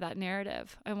get out of that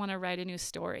narrative. I want to write a new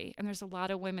story. And there's a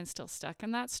lot of women still stuck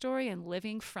in that story and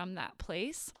living from that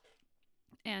place.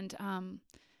 And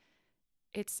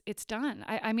it's done.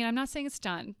 I'm not saying it's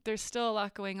done. There's still a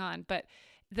lot going on, but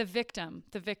the victim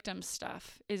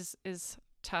stuff is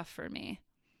tough for me.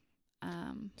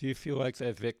 Do you feel like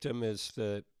that victim is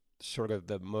the sort of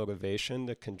the motivation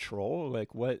to control?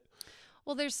 Like what?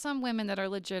 Well, there's some women that are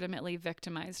legitimately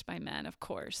victimized by men, of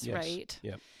course, yes. Right?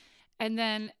 Yeah. And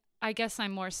then I guess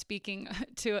I'm more speaking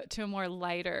to a more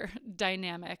lighter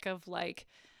dynamic of like,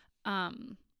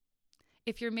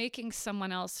 if you're making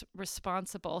someone else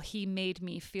responsible, he made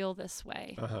me feel this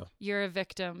way. You're a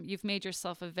victim. You've made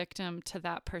yourself a victim to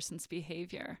that person's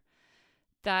behavior.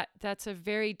 That's a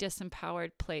very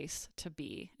disempowered place to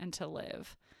be and to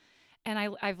live. And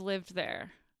I've lived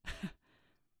there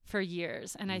for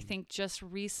years. And I think just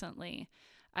recently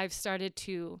I've started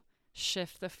to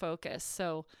shift the focus.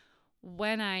 So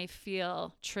when I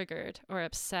feel triggered or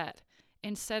upset,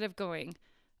 instead of going,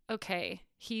 okay,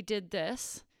 he did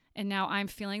this and now I'm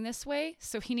feeling this way,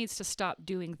 so he needs to stop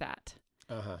doing that.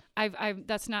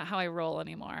 That's not how I roll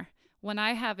anymore. When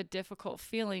I have a difficult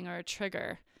feeling or a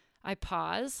trigger, I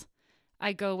pause,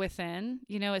 I go within,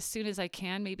 as soon as I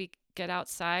can, maybe get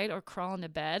outside or crawl into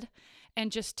bed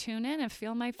and just tune in and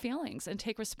feel my feelings and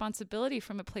take responsibility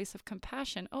from a place of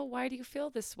compassion. Oh, why do you feel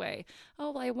this way?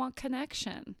 Oh, well, I want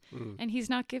connection. And he's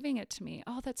not giving it to me.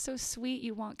 Oh, that's so sweet.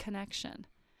 You want connection.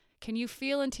 Can you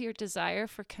feel into your desire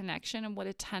for connection and what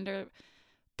a tender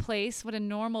place, what a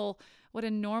normal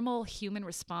human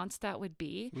response that would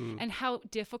be, and how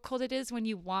difficult it is when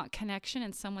you want connection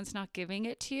and someone's not giving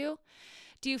it to you?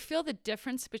 Do you feel the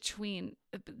difference between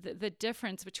the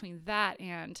difference between that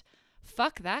and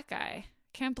fuck that guy?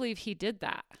 Can't believe he did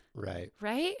that. Right.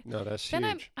 Right? No, that's then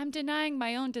huge. I'm denying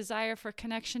my own desire for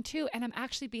connection too, and I'm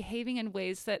actually behaving in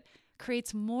ways that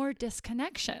creates more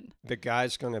disconnection. The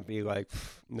guy's going to be like,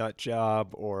 nut job,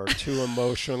 or too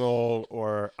emotional,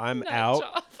 or I'm Nut out,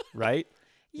 job. right?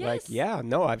 Yes. Like, yeah,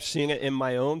 no, I've seen it in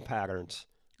my own patterns.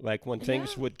 Like when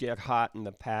things Yeah. would get hot in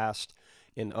the past,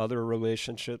 in other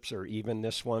relationships, or even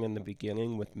this one in the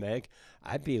beginning with Meg,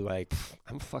 I'd be like,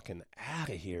 I'm fucking out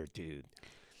of here, dude.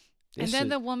 And then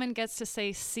the woman gets to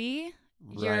say, see,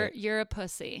 you're a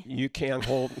pussy. You can't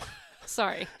hold...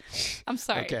 Sorry. I'm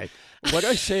sorry. Okay. What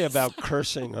I say about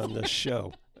cursing on this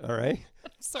show, all right?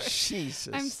 I'm sorry.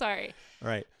 Jesus. I'm sorry. All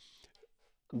right.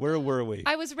 Where were we?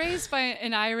 I was raised by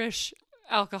an Irish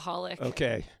alcoholic.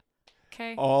 Okay.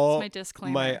 Okay. All that's my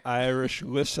disclaimer. my Irish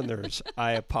listeners,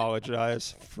 I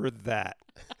apologize for that.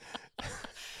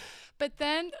 But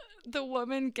then the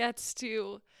woman gets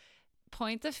to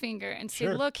point the finger and say,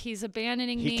 Sure. look, he's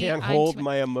abandoning me. He can't hold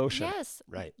my emotion. Yes.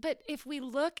 Right. But if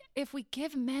we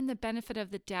give men the benefit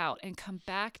of the doubt and come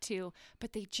back to,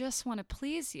 but they just want to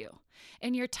please you.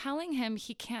 And you're telling him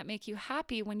he can't make you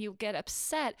happy when you get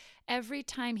upset every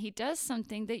time he does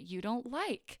something that you don't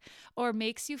like or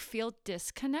makes you feel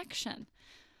disconnection.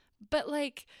 But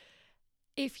like,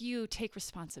 if you take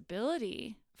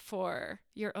responsibility for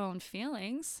your own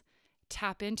feelings,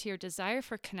 tap into your desire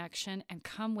for connection and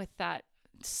come with that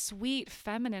sweet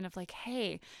feminine of like,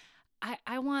 hey,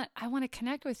 I want to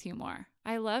connect with you more.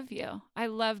 I love you. I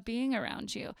love being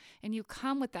around you. And you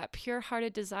come with that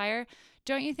pure-hearted desire.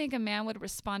 Don't you think a man would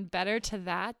respond better to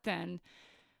that than,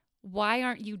 why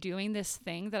aren't you doing this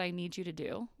thing that I need you to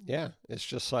do? Yeah, it's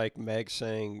just like Meg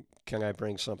saying, can I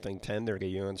bring something tender to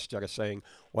you, instead of saying,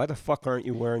 why the fuck aren't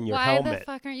you wearing your helmet? Why the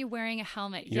fuck aren't you wearing a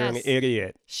helmet? You're an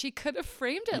idiot. She could have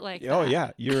framed it like that. Oh,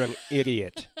 yeah, you're an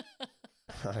idiot.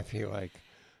 I feel like,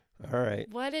 all right.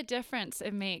 What a difference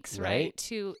it makes, right?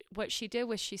 To what she did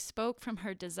was she spoke from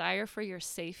her desire for your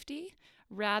safety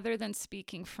rather than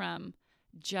speaking from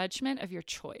judgment of your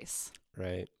choice.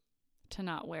 Right. To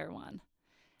not wear one.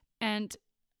 And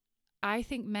I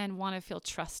think men want to feel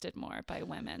trusted more by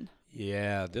women.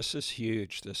 Yeah, this is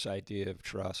huge, this idea of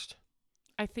trust.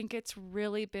 I think it's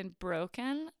really been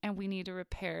broken and we need to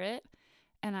repair it.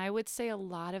 And I would say a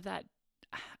lot of that,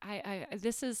 I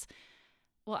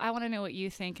want to know what you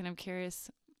think, and I'm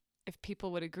curious if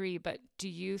people would agree, but do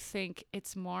you think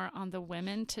it's more on the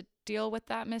women to deal with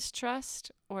that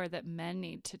mistrust, or that men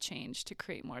need to change to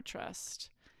create more trust?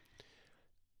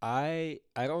 I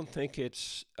don't think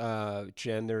it's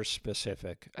gender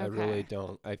specific. Okay. I really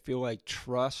don't. I feel like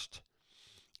trust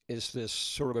is this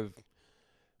sort of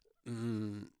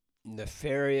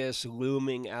nefarious,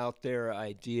 looming out there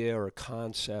idea or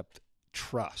concept,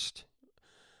 trust.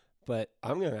 But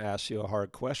I'm going to ask you a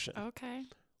hard question. Okay.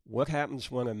 What happens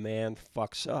when a man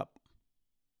fucks up?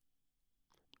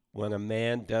 When a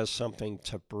man does something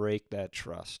to break that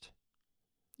trust?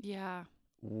 Yeah.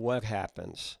 What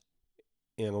happens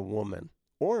in a woman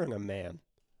or in a man?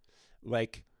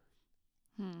 Like,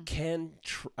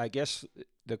 I guess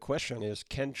the question is,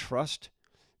 can trust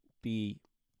be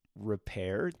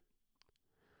repaired?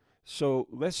 So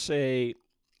let's say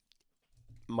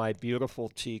my beautiful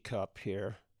teacup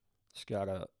here, it's got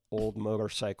an old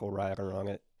motorcycle rider on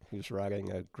it who's riding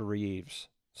a Greaves.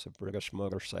 It's a British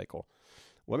motorcycle.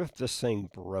 What if this thing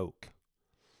broke?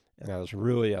 And I was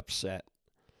really upset.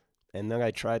 And then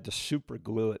I tried to super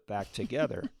glue it back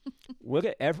together. Would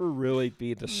it ever really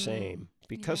be the same?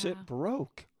 Because it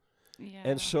broke. Yeah.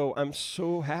 And so I'm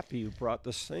so happy you brought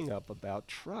this thing up about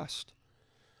trust.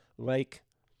 Like,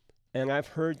 and I've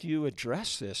heard you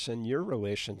address this in your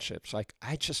relationships. Like,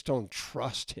 I just don't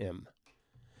trust him.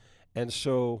 And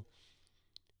so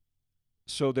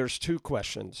there's two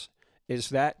questions. Is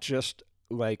that just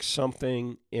like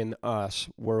something in us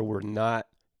where we're not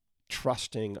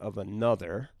trusting of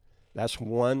another? That's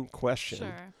one question.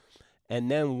 Sure. And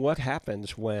then what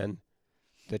happens when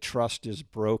the trust is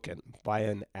broken by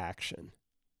an action?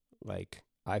 Like,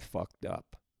 I fucked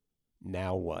up.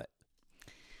 Now what?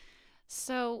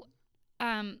 So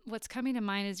what's coming to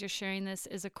mind as you're sharing this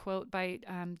is a quote by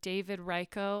David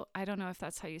Ryko. I don't know if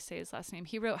that's how you say his last name.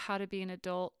 He wrote How to Be an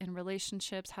Adult in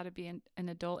Relationships, How to Be an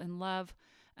Adult in Love.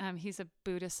 He's a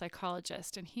Buddhist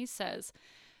psychologist, and he says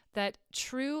that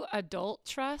true adult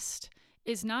trust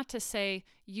is not to say,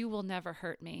 you will never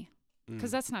hurt me,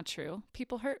 because that's not true.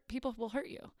 People will hurt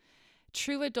you.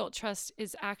 True adult trust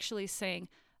is actually saying,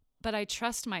 but I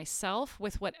trust myself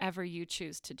with whatever you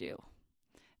choose to do.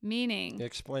 Meaning,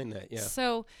 explain that. Yeah.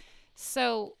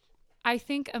 So I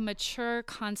think a mature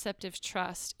concept of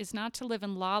trust is not to live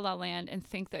in la la land and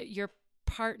think that your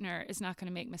partner is not going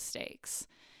to make mistakes.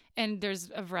 And there's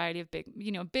a variety of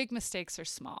big mistakes or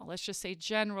small. Let's just say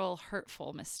general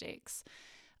hurtful mistakes.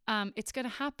 It's going to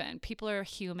happen. People are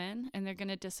human and they're going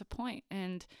to disappoint.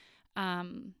 And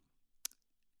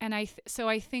I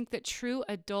think that true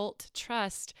adult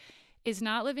trust is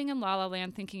not living in la la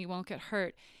land thinking you won't get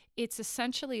hurt. It's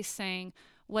essentially saying,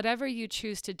 whatever you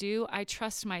choose to do, I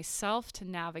trust myself to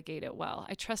navigate it well.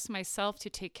 I trust myself to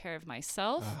take care of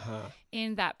myself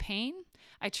in that pain.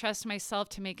 I trust myself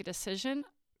to make a decision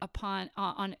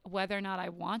on whether or not I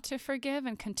want to forgive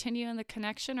and continue in the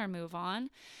connection or move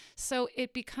on. So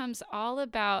it becomes all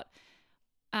about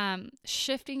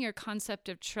shifting your concept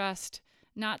of trust,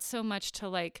 not so much to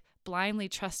like blindly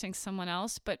trusting someone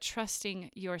else, but trusting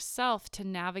yourself to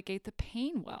navigate the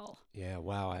pain well. Yeah,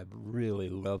 wow, I really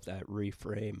love that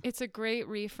reframe. It's a great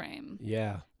reframe.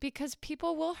 Yeah. Because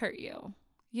people will hurt you,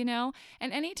 And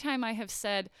anytime I have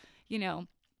said,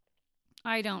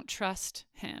 I don't trust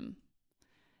him,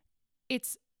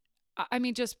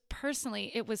 just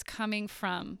personally, it was coming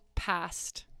from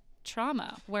past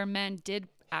trauma where men did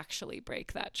actually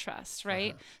break that trust,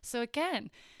 right? So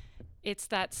again, it's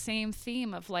that same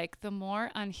theme of like, the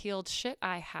more unhealed shit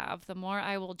I have, the more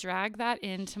I will drag that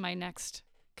into my next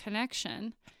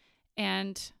connection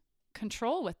and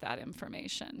control with that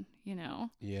information,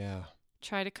 Yeah.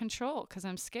 Try to control because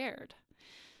I'm scared.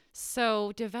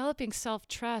 So developing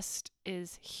self-trust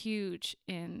is huge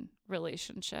in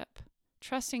relationship.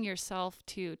 Trusting yourself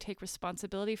to take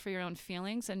responsibility for your own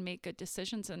feelings and make good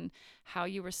decisions and how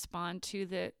you respond to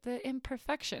the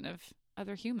imperfection of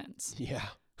other humans. Yeah.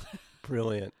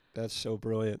 Brilliant. That's so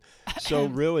brilliant. So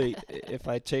really, if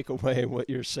I take away what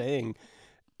you're saying,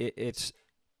 it's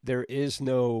there is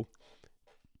no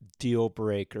deal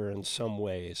breaker in some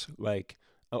ways. Like,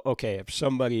 okay, if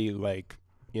somebody like,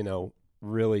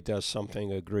 really does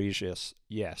something egregious,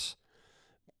 yes.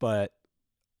 But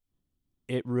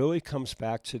it really comes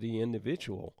back to the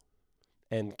individual.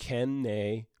 And can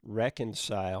they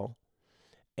reconcile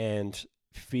and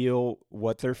feel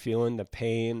what they're feeling, the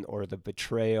pain or the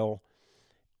betrayal,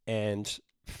 and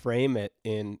frame it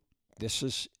in this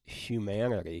is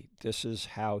humanity. This is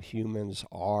how humans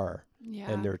are.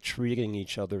 Yeah. And they're treating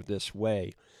each other this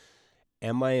way.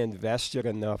 Am I invested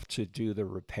enough to do the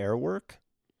repair work?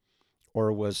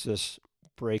 Or was this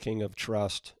breaking of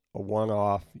trust a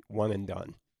one-off, one and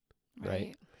done?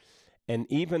 Right? And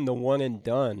even the one and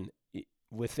done,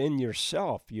 within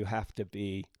yourself, you have to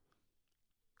be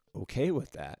okay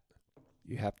with that.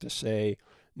 You have to say,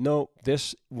 no,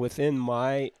 this within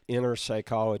my inner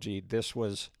psychology, this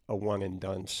was a one and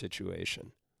done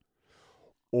situation.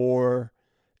 Or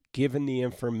given the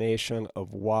information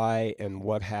of why and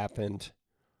what happened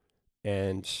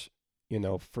and,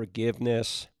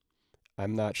 forgiveness,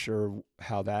 I'm not sure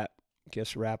how that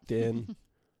gets wrapped in.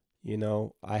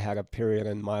 I had a period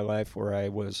in my life where I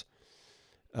was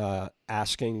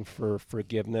asking for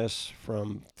forgiveness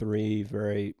from 3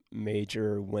 very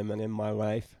major women in my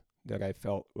life that I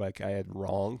felt like I had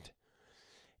wronged.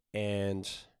 And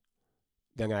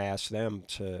then I asked them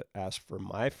to ask for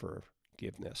my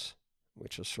forgiveness,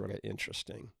 which is sort of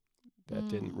interesting. That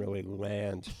didn't really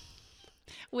land.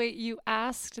 Wait, you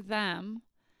asked them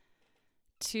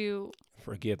to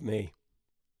forgive me.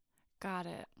 Got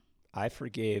it. I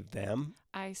forgave them.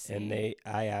 I see. And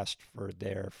I asked for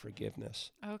their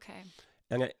forgiveness. Okay.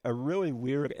 And a really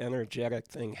weird energetic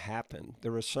thing happened.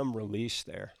 There was some release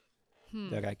there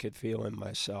that I could feel in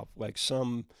myself, like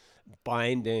some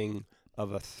binding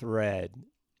of a thread.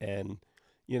 And,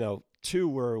 2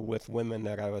 were with women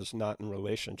that I was not in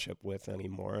relationship with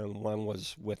anymore. And 1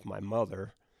 was with my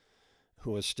mother,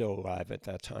 who was still alive at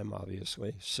that time,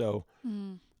 obviously. So,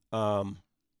 but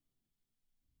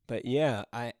yeah,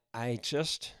 I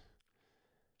just,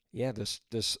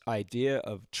 this idea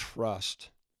of trust,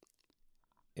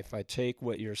 if I take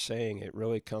what you're saying, it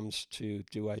really comes to,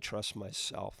 do I trust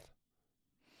myself?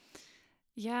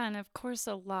 Yeah, and of course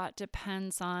a lot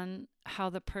depends on how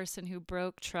the person who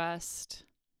broke trust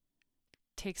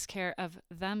takes care of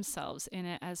themselves in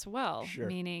it as well,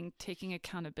 meaning taking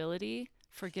accountability,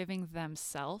 forgiving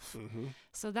themselves.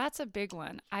 So that's a big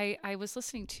one. I was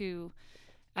listening to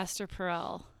Esther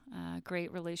Perel, a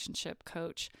great relationship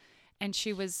coach, and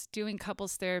she was doing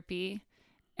couples therapy,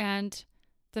 and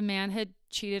the man had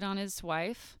cheated on his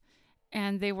wife,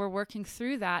 and they were working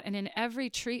through that. And in every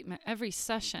treatment, every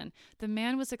session, the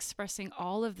man was expressing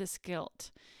all of this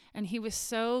guilt, and he was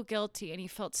so guilty and he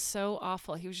felt so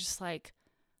awful. He was just like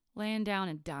laying down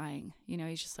and dying.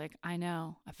 He's just like, I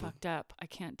know, I fucked up. I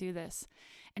can't do this.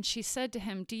 And she said to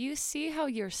him, do you see how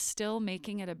you're still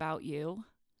making it about you?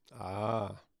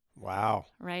 Ah, wow.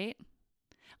 Right?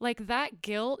 Like that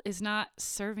guilt is not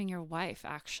serving your wife,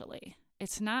 actually.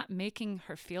 It's not making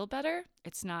her feel better.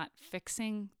 It's not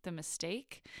fixing the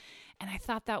mistake. And I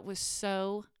thought that was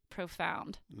so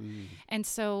profound. And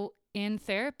so in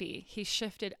therapy, he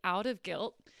shifted out of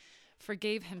guilt,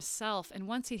 forgave himself. And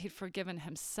once he had forgiven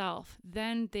himself,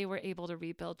 then they were able to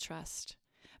rebuild trust.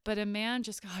 But a man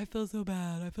just goes, I feel so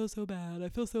bad. I feel so bad. I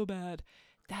feel so bad.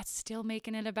 That's still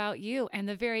making it about you. And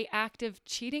the very act of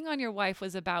cheating on your wife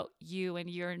was about you and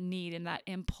your need and that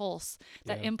impulse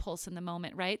in the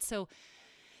moment, right? So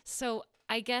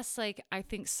I guess I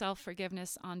think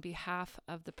self-forgiveness on behalf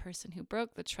of the person who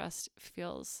broke the trust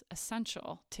feels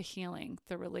essential to healing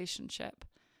the relationship.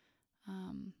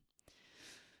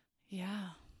 Yeah.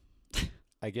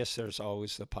 I guess there's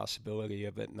always the possibility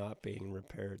of it not being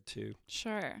repaired too.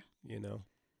 Sure.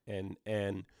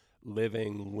 And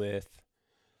living with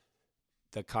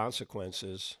the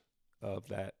consequences of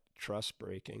that trust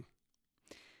breaking.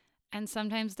 And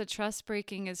sometimes the trust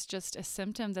breaking is just a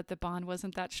symptom that the bond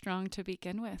wasn't that strong to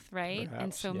begin with, right? Perhaps,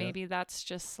 and so maybe that's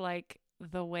just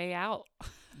the way out.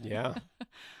 Yeah.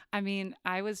 I mean,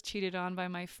 I was cheated on by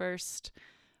my first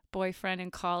boyfriend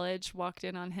in college, walked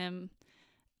in on him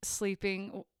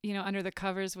sleeping, under the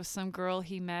covers with some girl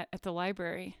he met at the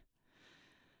library.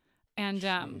 And,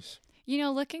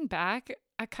 looking back,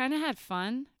 I kind of had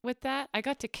fun with that. I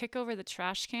got to kick over the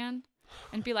trash can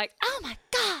and be like, oh my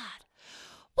God,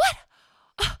 what?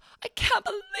 Oh, I can't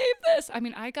believe this. I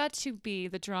mean, I got to be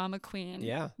the drama queen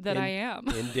that I am.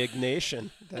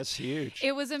 Indignation. That's huge.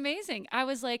 It was amazing. I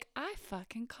was like, I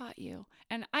fucking caught you.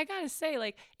 And I got to say,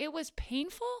 like, it was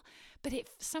painful, but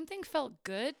something felt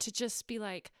good to just be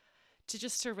like,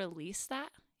 to release that,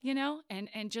 you know,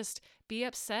 and just be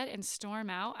upset and storm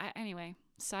out. Anyway,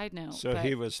 side note. So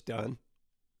he was done?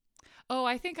 Oh,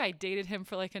 I think I dated him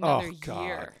for like another year. Oh,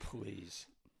 God, please.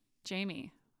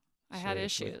 Jamie, I had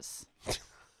issues.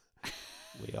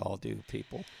 We all do,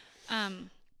 people.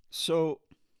 So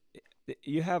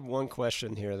you have one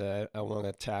question here that I want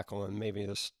to tackle, and maybe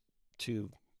this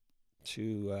too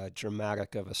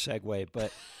dramatic of a segue,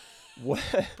 but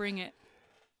Bring it.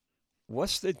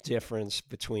 What's the difference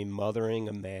between mothering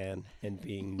a man and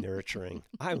being nurturing?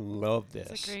 I love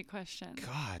this. It's a great question.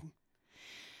 God.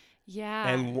 Yeah.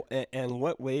 And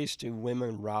what ways do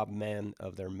women rob men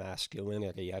of their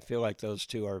masculinity? I feel like those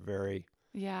two are very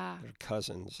they're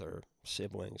cousins or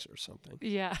siblings or something.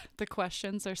 Yeah, the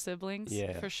questions are siblings.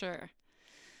 Yeah, for sure.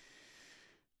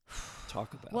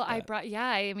 Talk about. Well, that.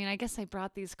 I guess I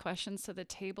brought these questions to the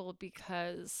table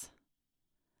because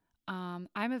I'm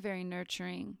a very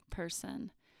nurturing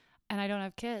person, and I don't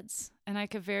have kids, and I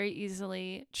could very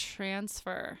easily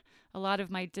transfer a lot of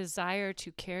my desire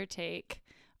to caretake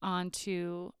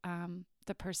onto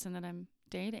the person that I'm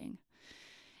dating.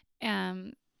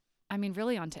 I mean,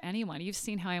 really onto anyone. You've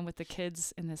seen how I am with the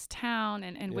kids in this town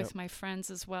and with my friends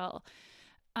as well.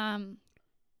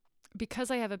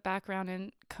 Because I have a background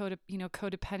in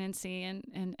codependency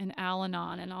and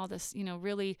Al-Anon and all this,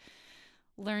 really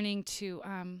learning to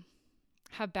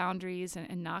have boundaries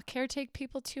and not caretake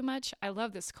people too much. I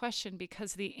love this question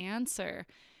because the answer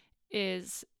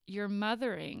is you're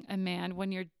mothering a man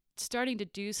when you're starting to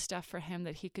do stuff for him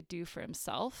that he could do for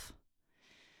himself.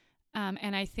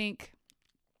 And I think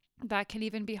that can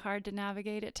even be hard to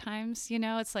navigate at times.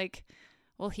 It's like,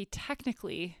 well, he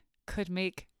technically could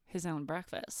make his own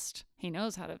breakfast. He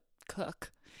knows how to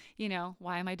cook.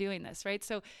 Why am I doing this, right?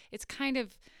 So it's kind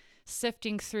of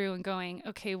sifting through and going,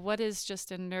 okay, what is just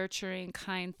a nurturing,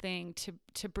 kind thing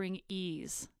to bring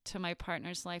ease to my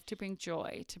partner's life, to bring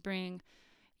joy, to bring,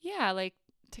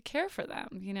 to care for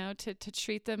them, to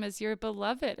treat them as your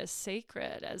beloved, as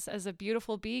sacred, as a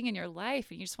beautiful being in your life.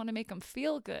 And you just want to make them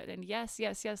feel good. And yes,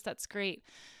 that's great.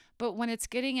 But when it's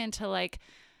getting into like,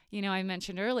 I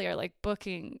mentioned earlier, like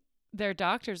booking their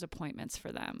doctor's appointments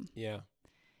for them. Yeah.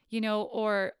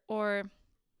 Or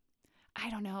I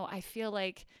don't know. I feel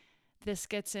like this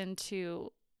gets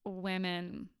into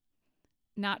women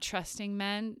not trusting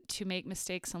men to make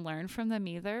mistakes and learn from them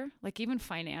either. Like even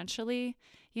financially,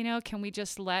 can we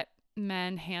just let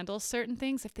men handle certain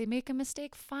things? If they make a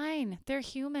mistake, fine. They're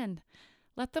human.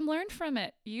 Let them learn from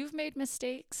it. You've made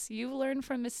mistakes. You learn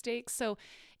from mistakes. So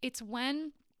it's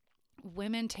when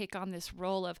women take on this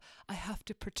role of, I have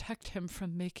to protect him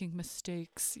from making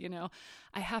mistakes.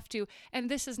 I have to, and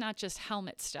this is not just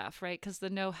helmet stuff, right? Because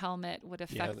the no helmet would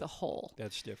affect the whole.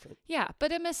 That's different. Yeah.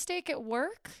 But a mistake at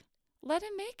work, let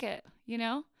him make it,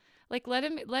 like let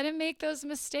him make those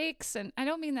mistakes. And I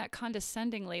don't mean that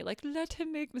condescendingly, like let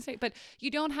him make mistakes, but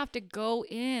you don't have to go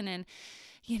in and,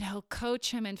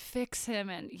 coach him and fix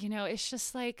him. And, it's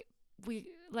just like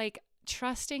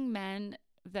trusting men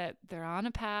that they're on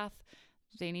a path,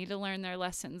 they need to learn their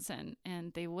lessons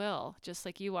and they will, just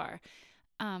like you are.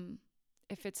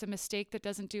 If it's a mistake that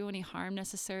doesn't do any harm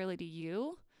necessarily to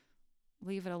you,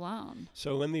 leave it alone.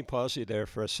 So let me pause you there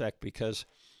for a sec, because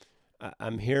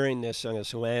I'm hearing this and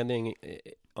it's landing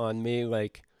on me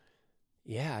like,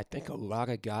 I think a lot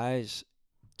of guys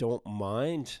don't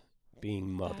mind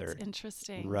being mothered. That's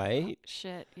interesting. Right? Oh,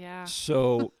 shit, yeah.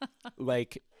 So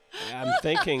like I'm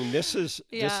thinking this is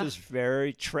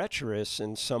very treacherous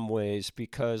in some ways,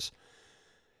 because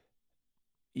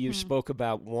you spoke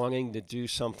about wanting to do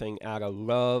something out of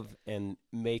love and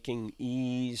making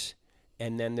ease.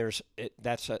 And then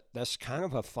that's kind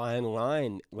of a fine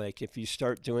line. Like if you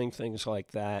start doing things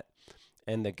like that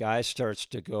and the guy starts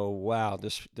to go, wow,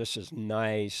 this is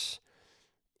nice,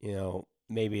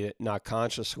 maybe not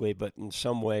consciously, but in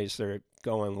some ways they're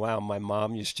going, wow, my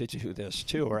mom used to do this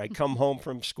too. Or I come home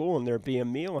from school and there'd be a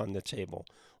meal on the table.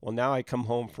 Well, now I come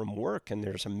home from work and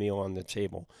there's a meal on the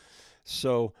table.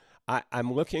 So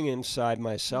I'm looking inside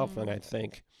myself and I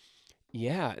think,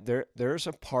 there's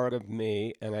a part of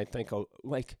me, and I think,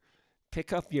 like,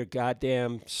 pick up your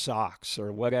goddamn socks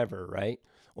or whatever, right?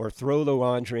 Or throw the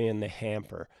laundry in the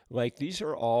hamper. Like, these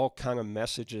are all kind of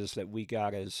messages that we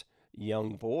got as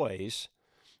young boys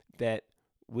that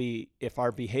if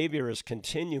our behavior is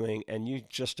continuing and you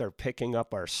just are picking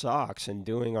up our socks and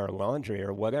doing our laundry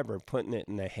or whatever, putting it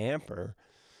in the hamper,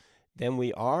 then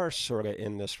we are sort of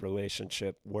in this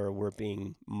relationship where we're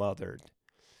being mothered.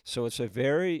 So it's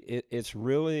it's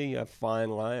really a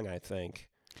fine line, I think.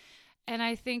 And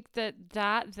I think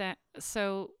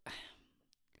so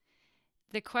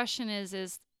the question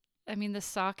is, I mean, the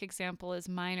sock example is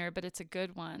minor, but it's a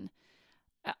good one.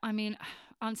 I mean,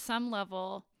 on some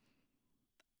level,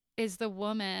 is the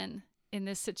woman in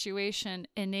this situation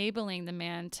enabling the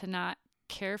man to not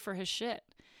care for his shit?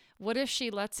 What if she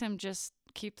lets him just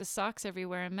keep the socks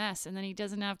everywhere a mess, and then he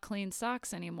doesn't have clean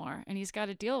socks anymore, and he's got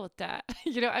to deal with that?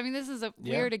 I mean, this is a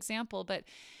weird example, but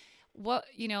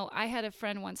I had a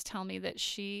friend once tell me that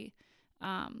she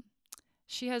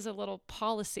has a little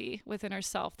policy within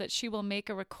herself that she will make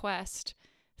a request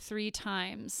 3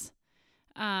 times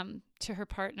to her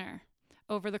partner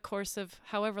over the course of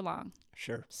however long.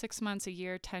 Sure. 6 months, a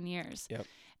year, 10 years. Yep.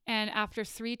 And after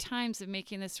 3 times of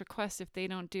making this request, if they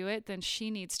don't do it, then she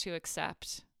needs to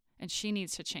accept and she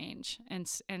needs to change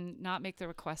and not make the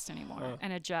request anymore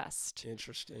and adjust.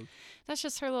 Interesting. That's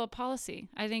just her little policy.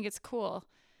 I think it's cool.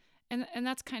 And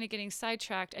that's kind of getting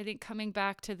sidetracked. I think coming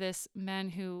back to this, men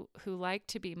who like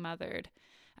to be mothered.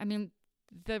 I mean,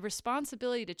 the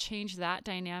responsibility to change that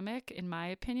dynamic, in my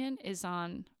opinion, is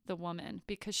on the woman,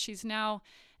 because she's now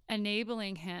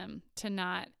enabling him to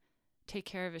not take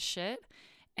care of his shit.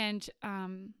 And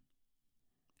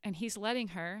he's letting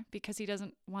her because he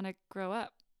doesn't want to grow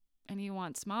up and he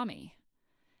wants mommy.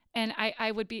 And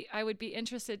I would be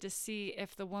interested to see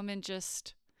if the woman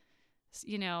just,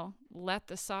 let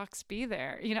the socks be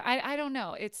there. I don't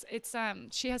know. It's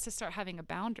she has to start having a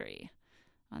boundary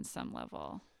on some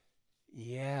level.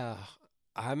 Yeah.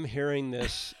 I'm hearing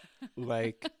this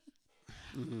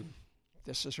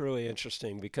this is really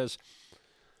interesting, because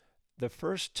the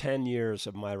first 10 years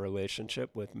of my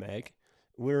relationship with Meg,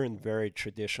 we're in very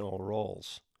traditional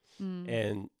roles.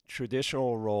 And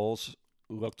traditional roles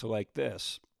looked like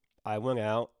this. I went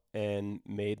out and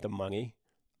made the money.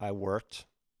 I worked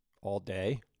all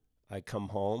day. I'd come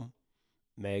home.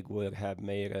 Meg would have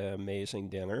made an amazing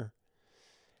dinner.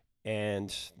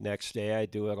 And next day I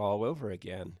do it all over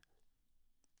again.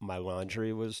 My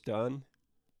laundry was done.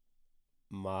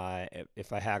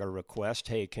 If I had a request,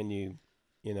 hey, can you,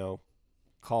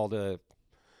 call the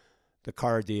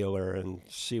car dealer and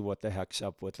see what the heck's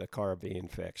up with the car being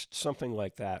fixed, something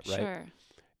like that, right? Sure.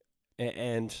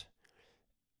 And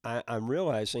I'm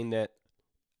realizing that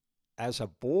as a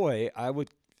boy, I would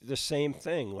the same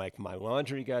thing. Like, my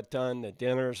laundry got done, the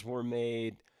dinners were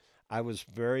made. I was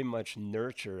very much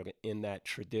nurtured in that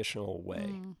traditional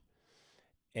way.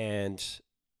 And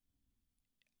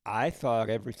I thought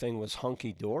everything was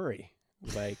hunky-dory.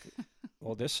 Like,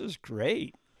 well, this is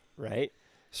great, right?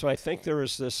 So I think there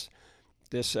was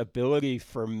this ability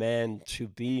for men to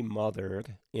be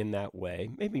mothered in that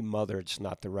way. Maybe mothered's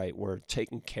not the right word,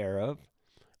 taken care of.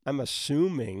 I'm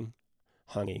assuming,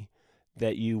 honey,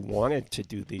 that you wanted to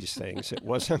do these things. It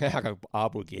wasn't out of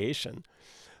obligation.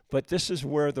 But this is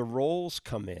where the roles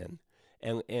come in.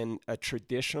 And a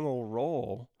traditional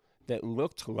role that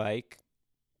looked like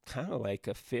kind of like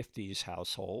a 50s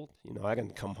household. I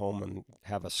didn't come home and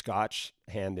have a scotch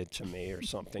handed to me or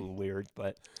something weird,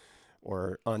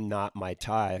 or unknot my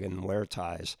tie. I didn't wear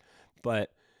ties.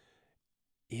 But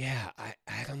yeah,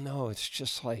 I don't know. It's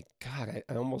just like, God,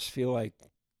 I almost feel like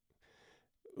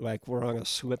we're on a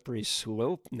slippery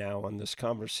slope now on this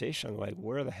conversation. Like,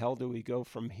 where the hell do we go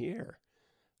from here?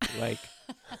 Like,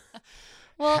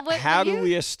 well, how do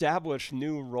we establish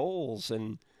new roles?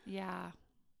 And yeah,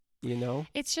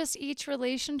 it's just each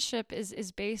relationship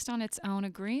is based on its own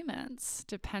agreements,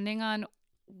 depending on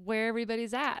where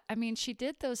everybody's at. I mean, she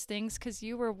did those things because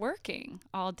you were working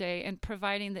all day and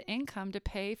providing the income to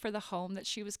pay for the home that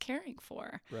she was caring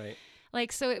for. Right.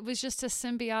 Like, so it was just a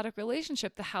symbiotic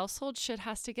relationship. The household shit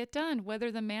has to get done. Whether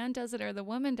the man does it or the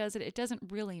woman does it, it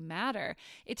doesn't really matter.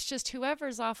 It's just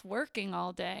whoever's off working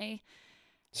all day.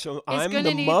 So I'm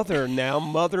the mother now,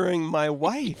 mothering my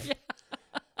wife. Yeah.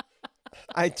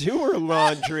 I do her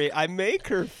laundry. I make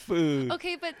her food.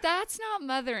 Okay, but that's not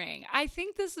mothering. I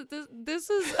think this is.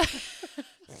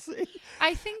 See?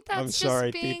 I think that's. I'm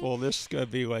sorry, people. This is gonna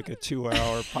be like a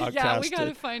 2-hour podcast. Yeah, we got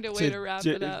to find a way to wrap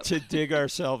it up. To dig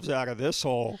ourselves out of this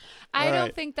hole. I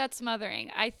don't think that's mothering.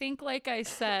 I think, like I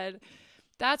said,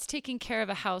 that's taking care of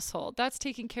a household. That's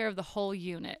taking care of the whole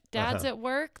unit. Dad's at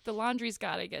work, the laundry's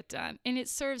got to get done. And it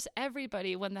serves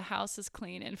everybody when the house is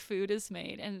clean and food is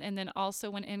made, and then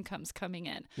also when income's coming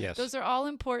in. Yes. Those are all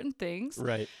important things.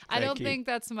 Right. I don't think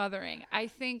that's mothering. I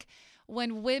think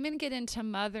when women get into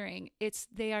mothering,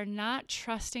 they are not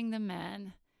trusting the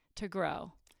men to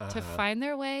grow, to find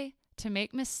their way, to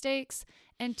make mistakes,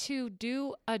 and to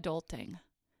do adulting.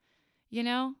 You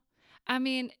know? I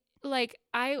mean, like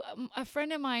a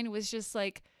friend of mine was just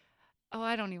like, oh,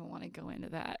 I don't even want to go into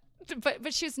that.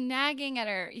 But she was nagging at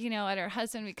her, at her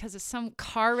husband because of some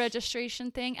car registration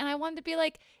thing. And I wanted to be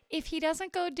like, if he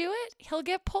doesn't go do it, he'll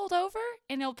get pulled over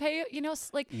and he'll pay,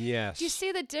 like, Yes. Do you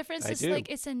see the difference? I It's do. like,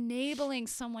 it's enabling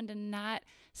someone to not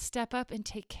step up and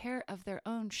take care of their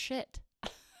own shit.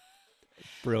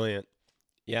 Brilliant.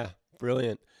 Yeah.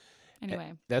 Brilliant.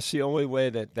 Anyway. That's the only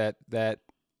way that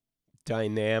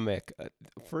dynamic,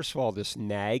 first of all, this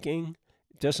nagging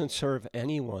doesn't serve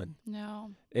anyone.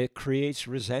 No. It creates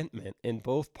resentment in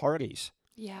both parties.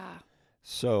 Yeah.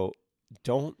 So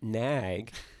don't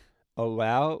nag.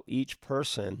 Allow each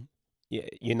person,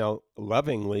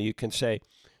 lovingly, you can say,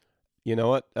 you know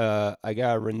what, I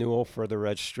got a renewal for the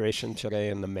registration today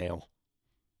in the mail.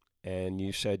 And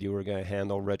you said you were going to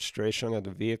handle registration of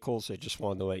the vehicles. I just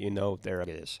wanted to let you know, there it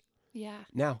is. Yeah.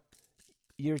 Now,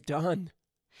 you're done.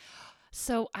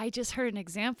 So I just heard an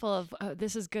example of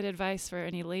this is good advice for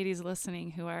any ladies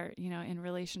listening who are, in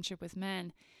relationship with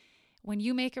men. When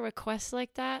you make a request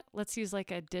like that, let's use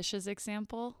like a dishes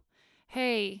example.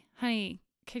 Hey, honey,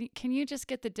 can you just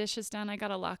get the dishes done? I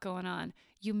got a lot going on.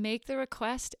 You make the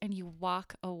request and you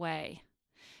walk away.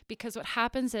 Because what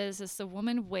happens is the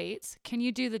woman waits. Can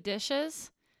you do the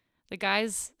dishes? The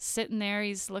guy's sitting there,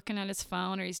 he's looking at his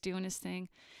phone or he's doing his thing.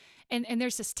 And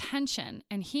there's this tension,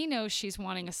 and he knows she's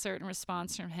wanting a certain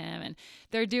response from him, and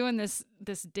they're doing this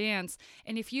dance.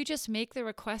 And if you just make the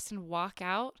request and walk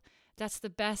out, that's the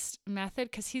best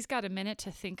method because he's got a minute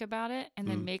to think about it and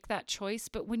then make that choice.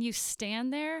 But when you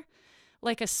stand there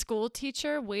like a school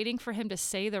teacher waiting for him to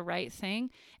say the right thing,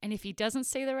 and if he doesn't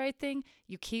say the right thing,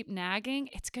 you keep nagging,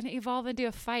 it's going to evolve into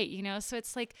a fight, So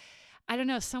it's like, I don't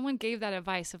know, someone gave that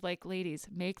advice of like, ladies,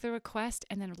 make the request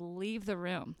and then leave the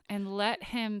room and let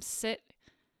him sit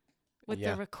with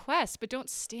the request, but don't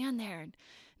stand there and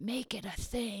make it a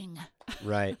thing.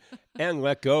 Right. And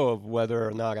let go of whether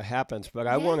or not it happens. But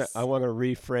I want to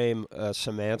reframe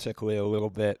semantically a little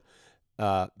bit.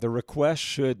 The request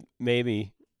should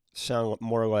maybe sound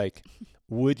more like,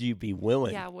 would you be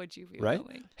willing? Yeah, would you be right?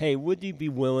 willing? Hey, would you be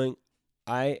willing?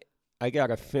 I got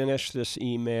to finish this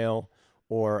email.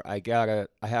 Or I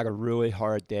had a really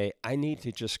hard day. I need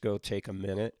to just go take a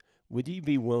minute. Would you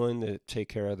be willing to take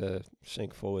care of the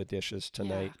sink full of dishes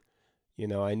tonight?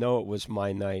 Yeah. I know it was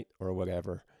my night or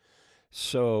whatever.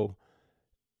 So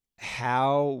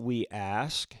how we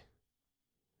ask,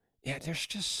 there's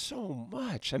just so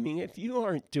much. I mean, if you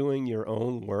aren't doing your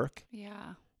own work,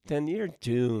 then you're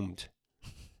doomed.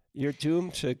 You're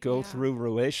doomed to go through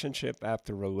relationship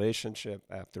after relationship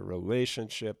after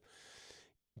relationship.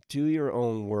 Do your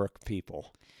own work,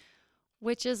 people.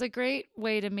 Which is a great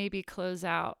way to maybe close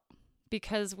out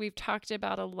because we've talked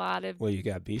about a lot of... Well, you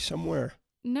got to be somewhere.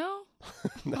 No.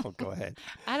 No, go ahead.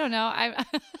 I don't know. I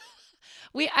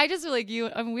just feel like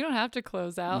we don't have to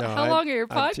close out. No, How long are your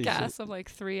podcasts? I'm like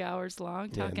 3 hours long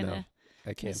talking to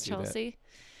I can't Miss do Chelsie.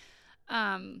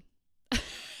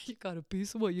 You got a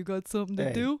piece of what? You got something to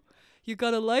Hey. do? You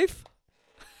got a life?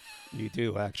 You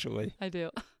do, actually. I do.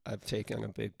 I've taken a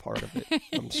big part of it.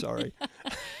 I'm sorry.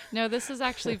 No, this has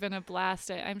actually been a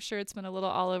blast. I'm sure it's been a little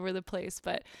all over the place,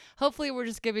 but hopefully we're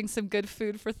just giving some good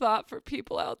food for thought for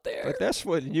people out there. But that's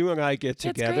what you and I get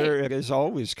together. It is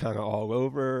always kind of all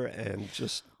over and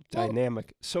just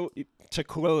dynamic. So to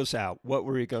close out, what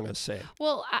were you going to say?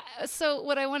 Well, so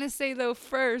what I want to say, though,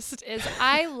 first is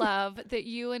I love that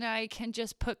you and I can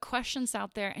just put questions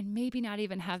out there and maybe not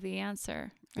even have the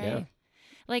answer, right? Yeah.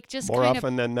 Like just More kind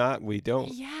often than not, we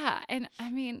don't. Yeah. And I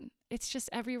mean, it's just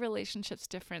every relationship's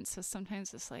different. So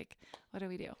sometimes it's like, what do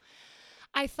we do?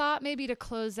 I thought maybe to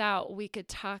close out, we could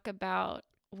talk about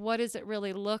what does it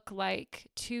really look like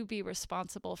to be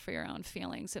responsible for your own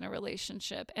feelings in a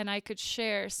relationship? And I could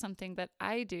share something that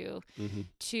I do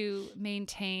to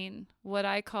maintain what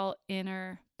I call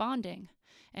inner bonding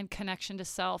and connection to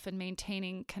self and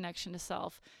maintaining connection to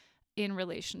self in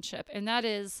relationship. And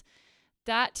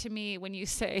that to me, when you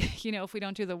say, if we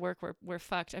don't do the work, we're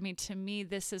fucked. I mean, to me,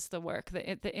 this is the work,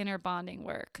 the inner bonding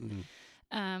work.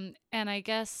 And I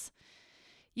guess,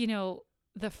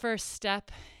 the first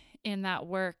step in that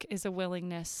work is a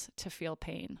willingness to feel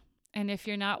pain. And if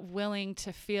you're not willing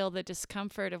to feel the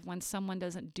discomfort of when someone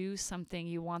doesn't do something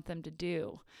you want them to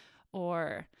do,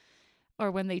 or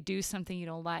when they do something you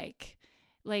don't like,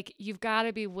 you've got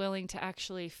to be willing to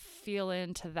actually feel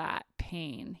into that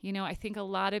pain. I think a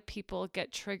lot of people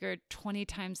get triggered 20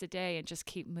 times a day and just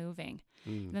keep moving.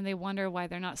 And then they wonder why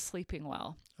they're not sleeping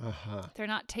well. They're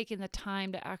not taking the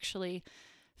time to actually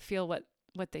feel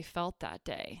what they felt that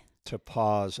day. To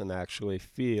pause and actually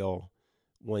feel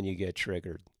when you get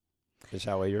triggered. Is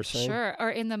that what you're saying? Sure. Or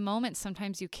in the moment,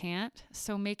 sometimes you can't.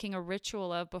 So making a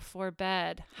ritual of before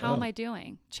bed, how am I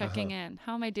doing? Checking in.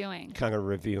 How am I doing? Kind of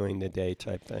reviewing the day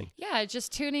type thing. Yeah,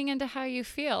 just tuning into how you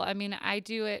feel. I mean, I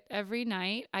do it every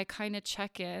night. I kind of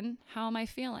check in. How am I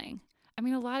feeling? I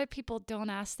mean, a lot of people don't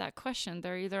ask that question.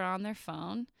 They're either on their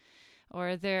phone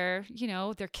or their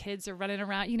kids are running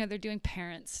around, they're doing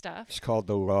parent stuff. It's called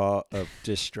the law of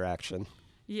distraction.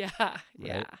 Yeah.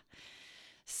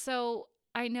 So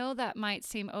I know that might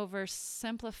seem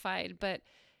oversimplified, but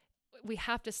we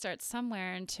have to start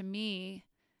somewhere. And to me,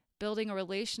 building a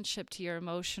relationship to your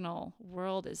emotional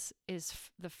world is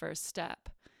the first step.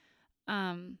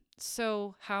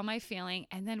 So how am I feeling?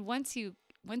 And then once you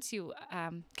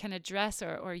can address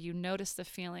or you notice the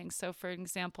feelings. So for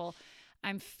example,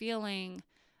 I'm feeling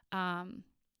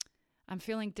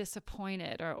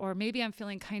disappointed or maybe I'm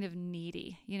feeling kind of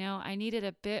needy. I needed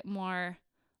a bit more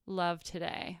love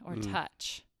today or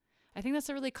touch. I think that's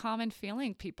a really common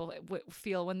feeling people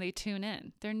feel when they tune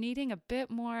in. They're needing a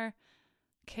bit more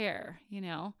care,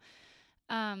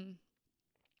 The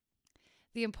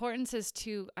importance is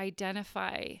to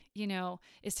identify,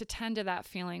 is to tend to that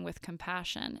feeling with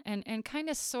compassion and kind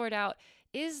of sort out,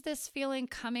 is this feeling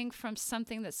coming from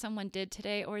something that someone did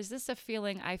today, or is this a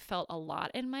feeling I felt a lot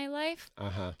in my life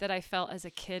that I felt as a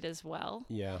kid as well?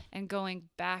 Yeah. And going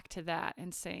back to that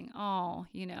and saying, oh,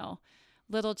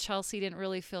 little Chelsie didn't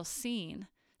really feel seen.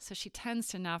 So she tends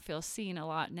to not feel seen a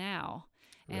lot now.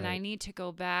 And I need to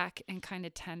go back and kind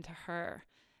of tend to her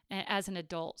as an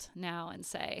adult now and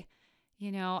say,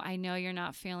 I know you're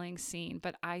not feeling seen,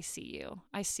 but I see you.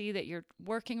 I see that you're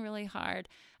working really hard.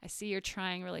 I see you're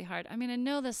trying really hard. I mean, I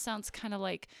know this sounds kind of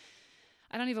like,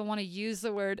 I don't even want to use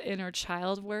the word inner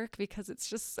child work because it's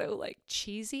just so like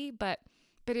cheesy, but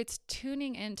it's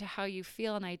tuning into how you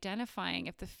feel and identifying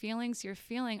if the feelings you're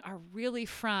feeling are really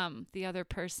from the other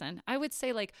person. I would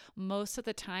say like most of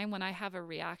the time when I have a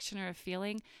reaction or a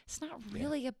feeling, it's not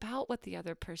really about what the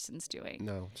other person's doing.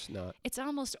 No, it's not. It's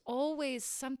almost always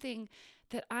something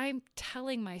that I'm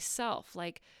telling myself,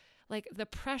 like the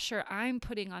pressure I'm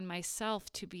putting on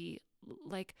myself to be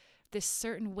like this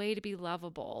certain way to be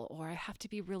lovable, or I have to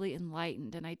be really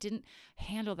enlightened and I didn't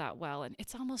handle that well. And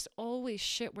it's almost always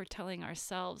shit we're telling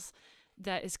ourselves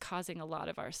that is causing a lot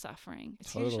of our suffering.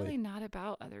 It's usually not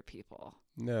about other people.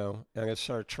 No, and it's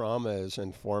our trauma is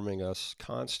informing us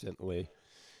constantly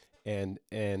and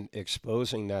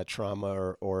exposing that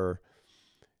trauma or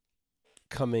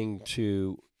coming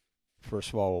to, first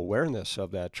of all, awareness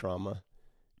of that trauma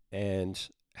and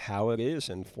how it is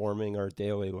informing our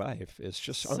daily life. It's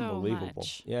just so unbelievable.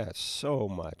 Much. Yeah, so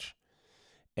much.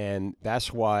 And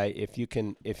that's why if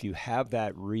you have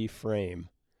that reframe,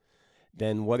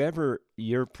 then whatever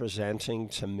you're presenting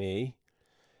to me,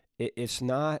 it's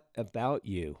not about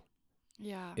you.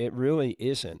 Yeah. It really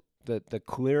isn't. The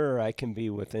clearer I can be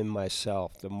within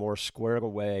myself, the more squared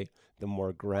away, the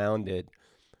more grounded.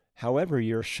 However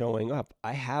you're showing up,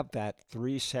 I have that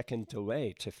 3-second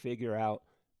delay to figure out,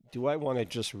 do I want to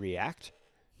just react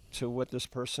to what this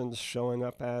person's showing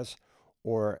up as,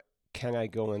 or can I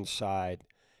go inside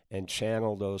and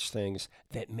channel those things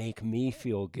that make me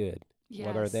feel good? Yes.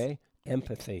 What are they?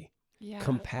 Empathy,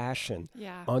 compassion,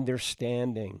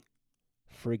 understanding,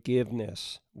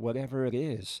 forgiveness, whatever it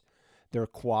is. They're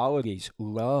qualities,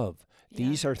 love.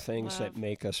 These are things that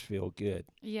make us feel good.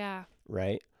 Yeah.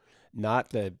 Right?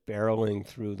 Not the barreling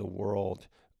through the world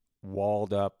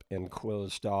walled up and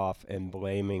closed off and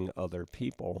blaming other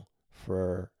people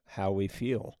for how we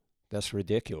feel. That's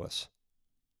ridiculous.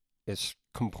 It's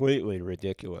completely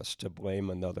ridiculous to blame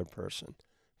another person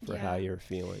for how you're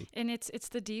feeling. And it's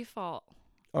the default.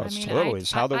 Oh,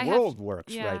 it's how the world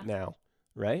works right now,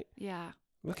 right? Yeah.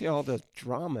 Look at all the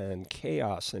drama and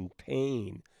chaos and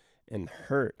pain and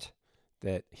hurt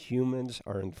that humans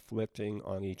are inflicting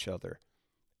on each other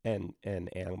and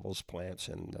animals, plants,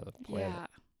 and the planet.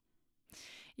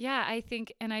 Yeah, I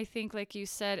think like you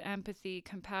said, empathy,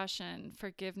 compassion,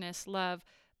 forgiveness, love,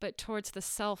 but towards the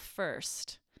self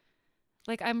first.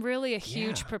 Like I'm really a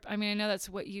huge, I mean, I know that's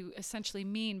what you essentially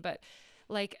mean, but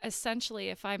like essentially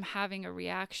if I'm having a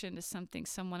reaction to something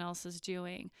someone else is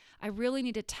doing, I really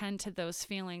need to tend to those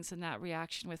feelings and that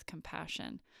reaction with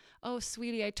compassion. Oh,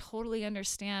 sweetie, I totally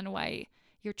understand why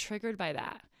you're triggered by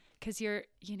that. Because your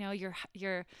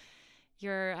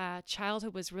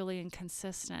childhood was really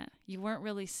inconsistent. You weren't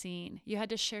really seen. You had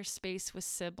to share space with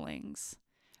siblings,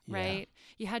 right?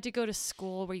 You had to go to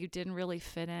school where you didn't really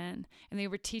fit in, and they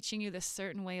were teaching you this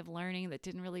certain way of learning that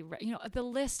didn't really, the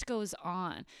list goes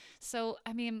on. So,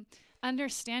 I mean,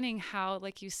 understanding how,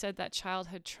 like you said, that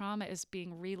childhood trauma is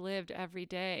being relived every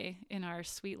day in our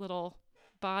sweet little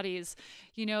bodies,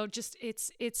 just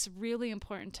it's really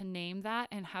important to name that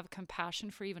and have compassion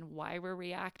for even why we're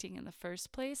reacting in the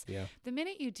first place. Yeah. The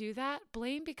minute you do that,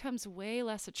 blame becomes way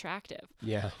less attractive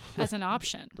Yeah. as an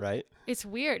option. Right. It's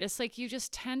weird. It's like you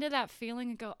just tend to that feeling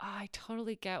and go, oh, I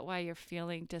totally get why you're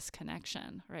feeling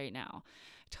disconnection right now.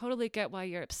 Totally get why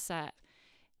you're upset.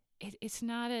 It's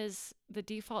not as the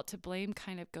default to blame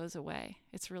kind of goes away.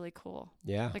 It's really cool.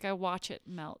 Yeah. Like I watch it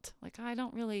melt. Like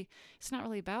it's not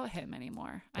really about him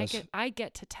anymore. I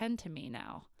get to tend to me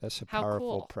now. That's a How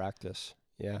powerful cool. practice.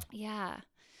 Yeah. Yeah.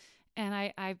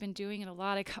 And I've been doing it a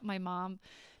lot. I got my mom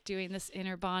doing this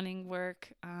inner bonding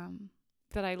work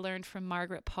that I learned from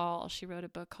Margaret Paul. She wrote a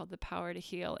book called The Power to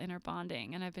Heal Inner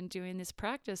Bonding. And I've been doing this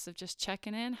practice of just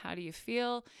checking in. How do you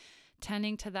feel?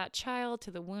 Tending to that child, to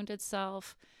the wounded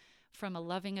self, from a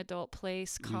loving adult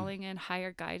place, calling in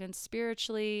higher guidance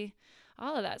spiritually,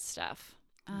 all of that stuff.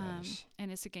 Nice.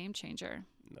 And it's a game changer.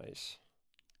 Nice.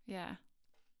 Yeah.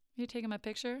 You taking my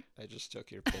picture? I just took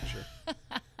your picture.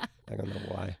 I don't know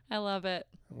why. I love it.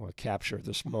 I want to capture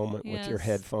this moment with your Yes.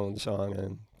 headphones on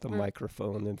and the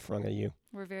microphone in front of you.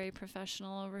 We're very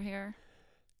professional over here.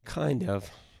 Kind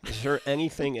of. Is there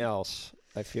anything else?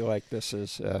 I feel like this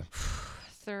is...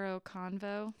 Thorough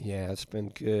convo. Yeah, it's been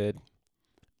good.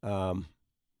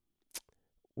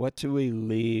 What do we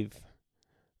leave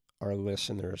our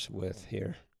listeners with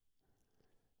here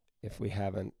if we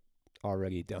haven't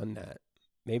already done that?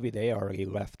 Maybe they already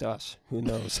left us. Who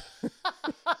knows?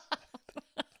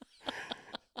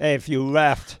 Hey, if you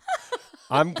left,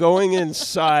 I'm going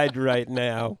inside right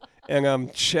now and I'm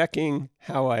checking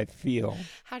how I feel.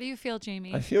 How do you feel,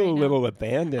 Jamie? I feel a little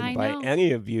abandoned by know.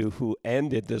 any of you who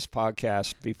ended this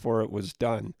podcast before it was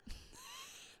done.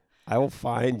 I will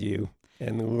find you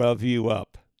and love you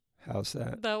up. How's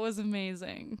that? That was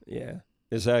amazing. Yeah.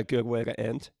 Is that a good way to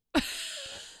end?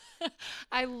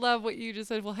 I love what you just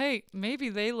said. Well, hey, maybe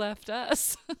they left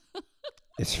us.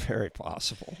 It's very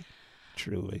possible.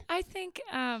 Truly. I think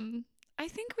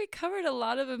we covered a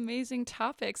lot of amazing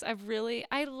topics.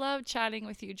 I love chatting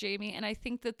with you, Jamie, and I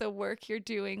think that the work you're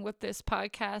doing with this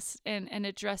podcast and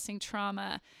addressing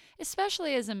trauma,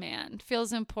 especially as a man,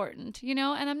 feels important, and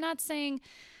I'm not saying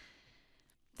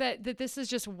that this is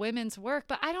just women's work,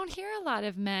 but I don't hear a lot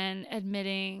of men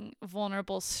admitting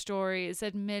vulnerable stories,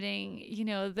 admitting,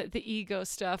 the ego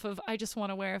stuff of, I just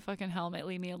want to wear a fucking helmet,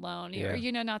 leave me alone. Yeah.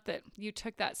 Or, not that you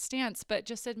took that stance, but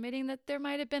just admitting that there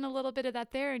might have been a little bit of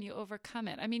that there and you overcome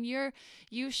it. I mean, you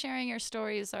sharing your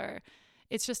stories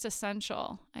it's just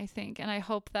essential, I think. And I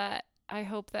hope that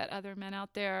other men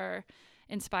out there are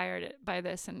inspired by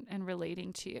this and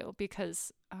relating to you,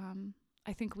 because,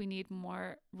 I think we need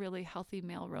more really healthy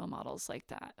male role models like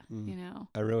that,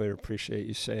 I really appreciate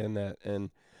you saying that. And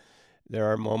there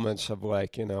are moments of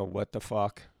like, what the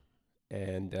fuck?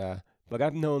 And, but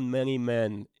I've known many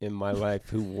men in my life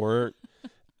who weren't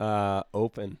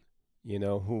open,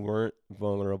 who weren't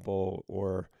vulnerable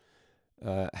or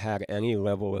had any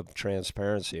level of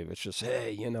transparency. It was just,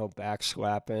 hey,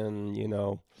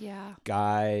 backslapping, yeah,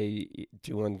 guy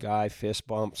doing guy fist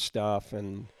bump stuff.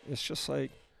 And it's just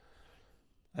like,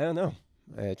 I don't know.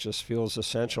 It just feels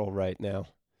essential right now.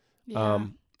 yeah.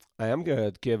 I am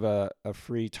going to give a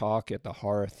free talk at the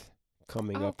Hearth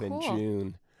coming up cool. in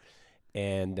June.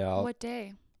 And What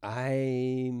day?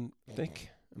 I'm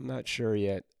not sure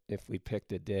yet if we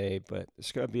picked a day, but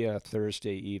it's going to be a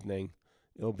Thursday evening.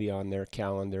 It'll be on their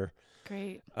calendar.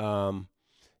 Great.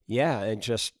 Yeah, and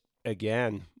just,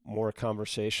 again, more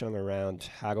conversation around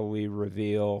how do we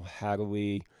reveal, how do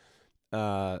we...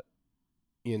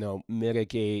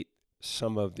 mitigate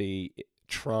some of the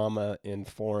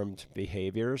trauma-informed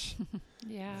behaviors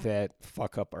Yeah. that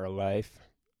fuck up our life,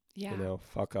 Yeah.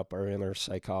 fuck up our inner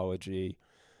psychology,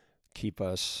 keep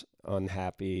us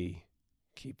unhappy,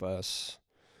 keep us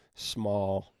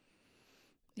small,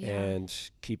 Yeah.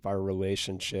 and keep our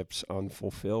relationships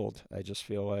unfulfilled. I just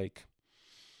feel like,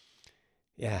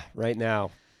 right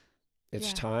now, it's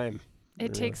Yeah. time.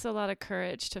 It takes a lot of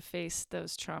courage to face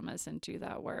those traumas and do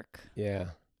that work.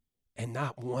 Yeah. And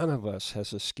not one of us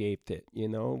has escaped it,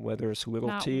 whether it's little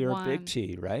Not T or one. big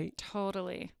T, right?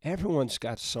 Totally. Everyone's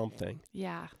got something.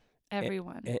 Yeah.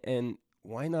 Everyone. And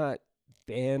why not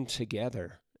band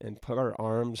together and put our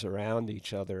arms around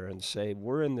each other and say,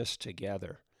 we're in this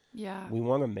together. Yeah. We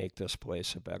want to make this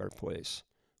place a better place.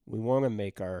 We want to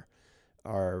make our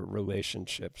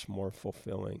relationships more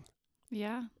fulfilling.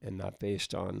 Yeah. and not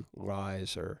based on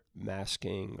lies or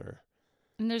masking or.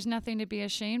 And there's nothing to be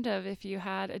ashamed of if you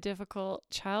had a difficult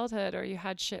childhood or you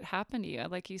had shit happen to you.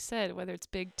 Like you said, whether it's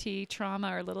big T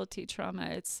trauma or little T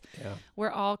trauma, we're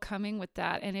all coming with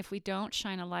that. And if we don't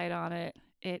shine a light on it,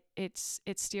 it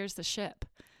steers the ship.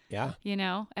 Yeah. You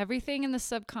know, everything in the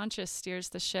subconscious steers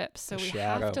the ship. So The we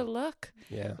shadow. have to look.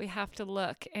 Yeah. We have to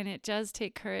look. And it does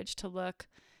take courage to look.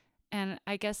 And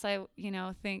I guess I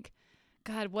think,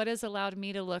 God, what has allowed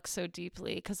me to look so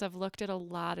deeply? Because I've looked at a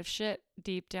lot of shit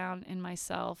deep down in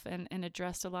myself and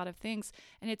addressed a lot of things.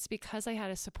 And it's because I had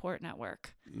a support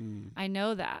network. I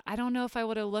know that. I don't know if I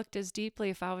would have looked as deeply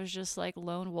if I was just like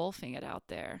lone wolfing it out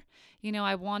there. You know,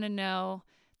 I want to know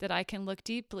that I can look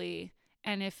deeply.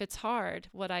 And if it's hard,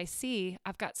 what I see,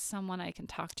 I've got someone I can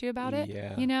talk to about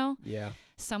it, you know? Yeah.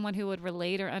 Someone who would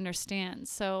relate or understand.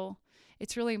 So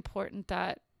it's really important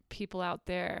that people out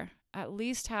there at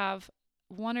least have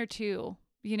one or two,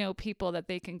 you know, people that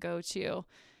they can go to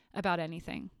about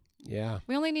anything. Yeah.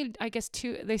 We only need, I guess,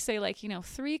 two. They say like, you know,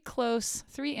 three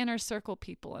inner circle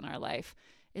people in our life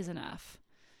is enough.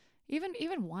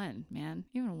 Even one, man,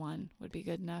 even one would be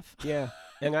good enough. Yeah.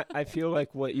 And I feel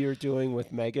like what you're doing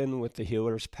with Megan with the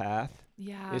Healer's Path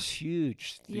is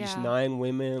huge. These 9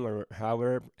 women or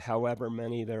however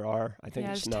many there are. I think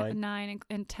it's 9. 9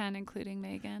 and 10, including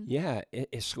Megan. Yeah.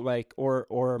 It's like,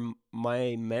 or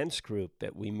my men's group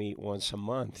that we meet once a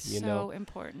month, you know. So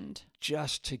important.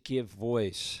 Just to give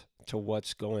voice to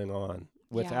what's going on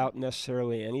without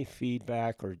necessarily any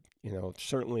feedback or, you know,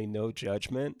 certainly no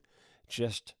judgment,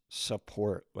 just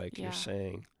support, like you're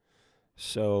saying.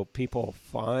 So people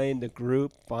find a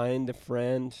group, find a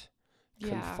friend,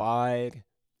 confide,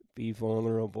 be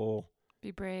vulnerable,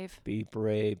 be brave,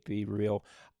 be real.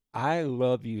 I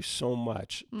love you so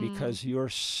much because you're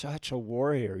such a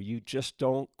warrior. You just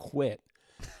don't quit.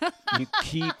 You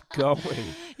keep going.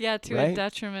 Yeah, to a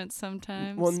detriment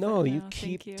sometimes. Well, no, you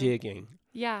keep digging.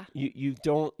 Yeah.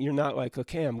 You're not like,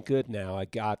 okay, I'm good now. I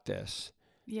got this.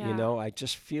 Yeah. You know, I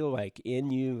just feel like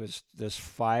in you is this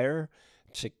fire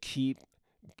to keep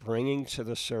bringing to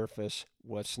the surface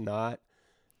what's not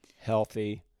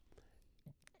healthy,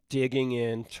 digging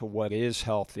into what is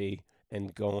healthy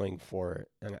and going for it.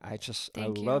 And I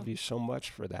love you so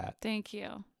much for that. Thank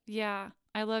you. Yeah,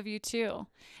 I love you too.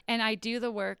 And I do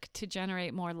the work to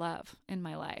generate more love in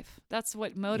my life. That's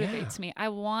what motivates me. I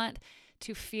want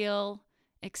to feel,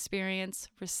 experience,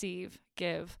 receive,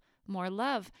 give more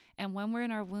love. And when we're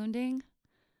in our wounding,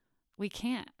 we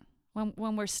can't.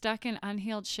 When we're stuck in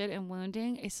unhealed shit and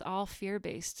wounding, it's all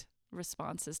fear-based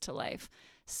responses to life.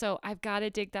 So I've got to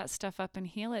dig that stuff up and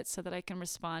heal it so that I can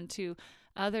respond to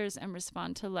others and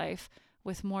respond to life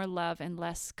with more love and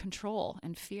less control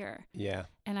and fear. Yeah.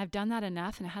 And I've done that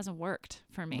enough and it hasn't worked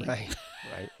for me. Right,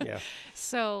 yeah.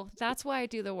 So that's why I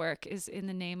do the work, is in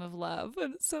the name of love.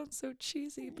 And it sounds so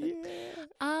cheesy, but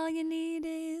all you need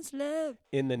is love.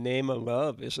 In the Name of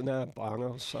Love, isn't that a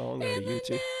Bono song or a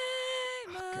YouTube?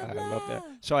 God, I love that.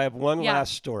 So I have one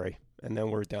last story and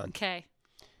then we're done. Okay.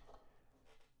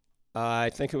 I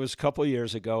think it was a couple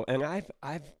years ago, and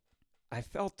I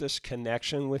felt this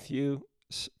connection with you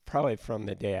probably from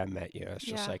the day I met you. It's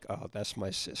just like, oh, that's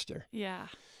my sister. Yeah.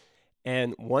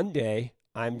 And one day,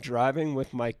 I'm driving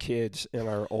with my kids in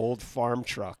our old farm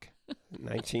truck,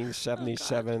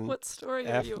 1977 what story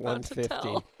are you about to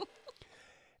tell?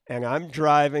 And I'm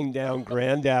driving down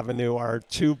Grand Avenue, our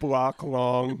 2-block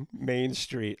long main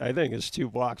street. I think it's 2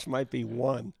 blocks, might be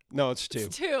 1. No, it's 2.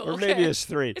 It's 2. Or maybe it's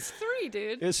 3. It's 3,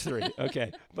 dude. It's 3.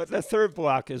 Okay. But the 3rd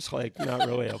block is like not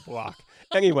really a block.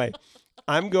 Anyway,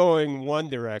 I'm going one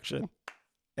direction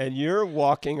and you're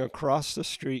walking across the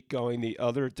street going the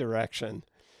other direction.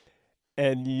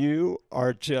 And you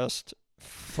are just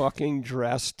fucking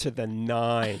dressed to the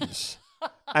nines.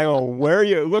 I don't know where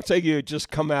it looks like you had just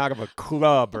come out of a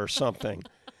club or something.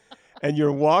 And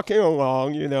you're walking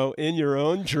along, you know, in your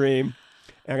own dream.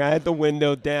 And I had the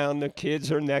window down. The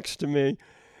kids are next to me.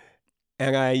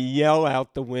 And I yell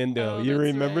out the window. You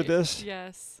remember this?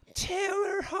 Yes.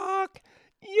 Taylor Hawk,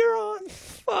 you're on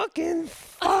fucking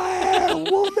fire,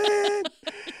 woman.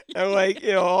 And like,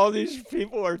 you know, all these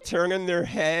people are turning their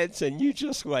heads and you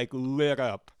just like lit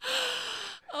up.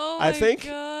 Oh my I think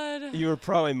God. You were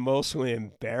probably mostly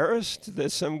embarrassed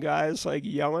that some guy's like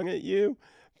yelling at you.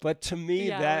 But to me,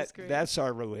 that's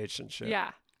our relationship.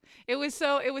 Yeah. It was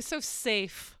so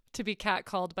safe to be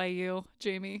catcalled by you,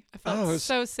 Jamie. I felt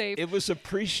so safe. It was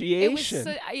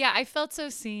appreciation. I felt so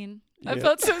seen. I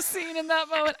felt so seen in that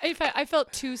moment. In fact, I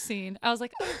felt too seen. I was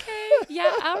like, okay,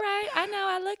 yeah, all right. I know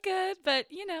I look good, but,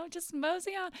 just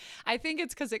mosey on. I think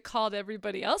it's because it called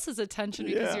everybody else's attention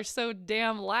because you're so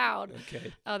damn loud.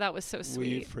 Okay. Oh, that was so sweet. Will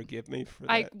you forgive me for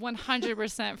that? I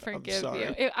 100% forgive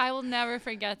you. I will never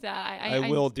forget that. I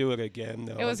will do it again,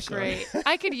 though. It was great.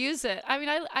 I could use it. I mean,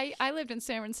 I lived in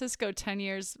San Francisco 10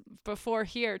 years before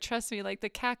here. Trust me, like the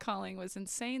catcalling was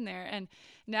insane there. And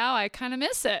now I kind of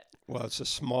miss it. Well, it's a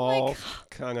small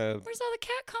kind of... Where's all the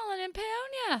catcalling in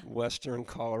Paonia? Western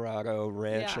Colorado,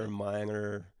 rancher,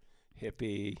 miner,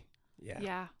 hippie.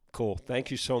 Yeah. Cool.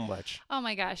 Thank you so much. Oh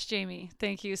my gosh, Jamie,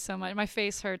 thank you so much. My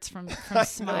face hurts from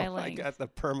smiling. I got the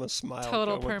perma smile.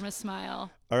 Total perma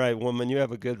smile. All right, woman, you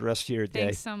have a good rest of your day.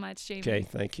 Thanks so much, Jamie. Okay,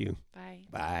 thank you. Bye.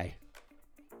 Bye.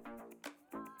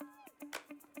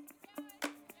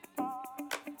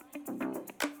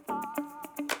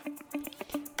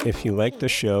 If you like the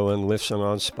show and listen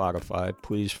on Spotify,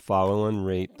 please follow and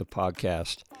rate the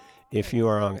podcast. If you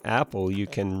are on Apple, you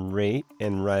can rate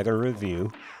and write a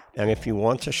review. And if you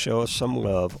want to show us some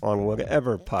love on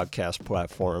whatever podcast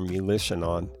platform you listen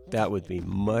on, that would be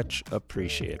much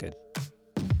appreciated.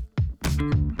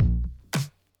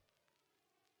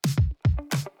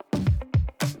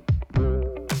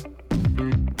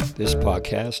 This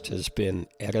podcast has been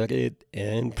edited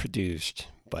and produced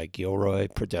by Gilroy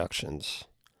Productions.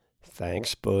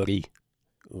 Thanks, buddy.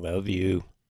 Love you.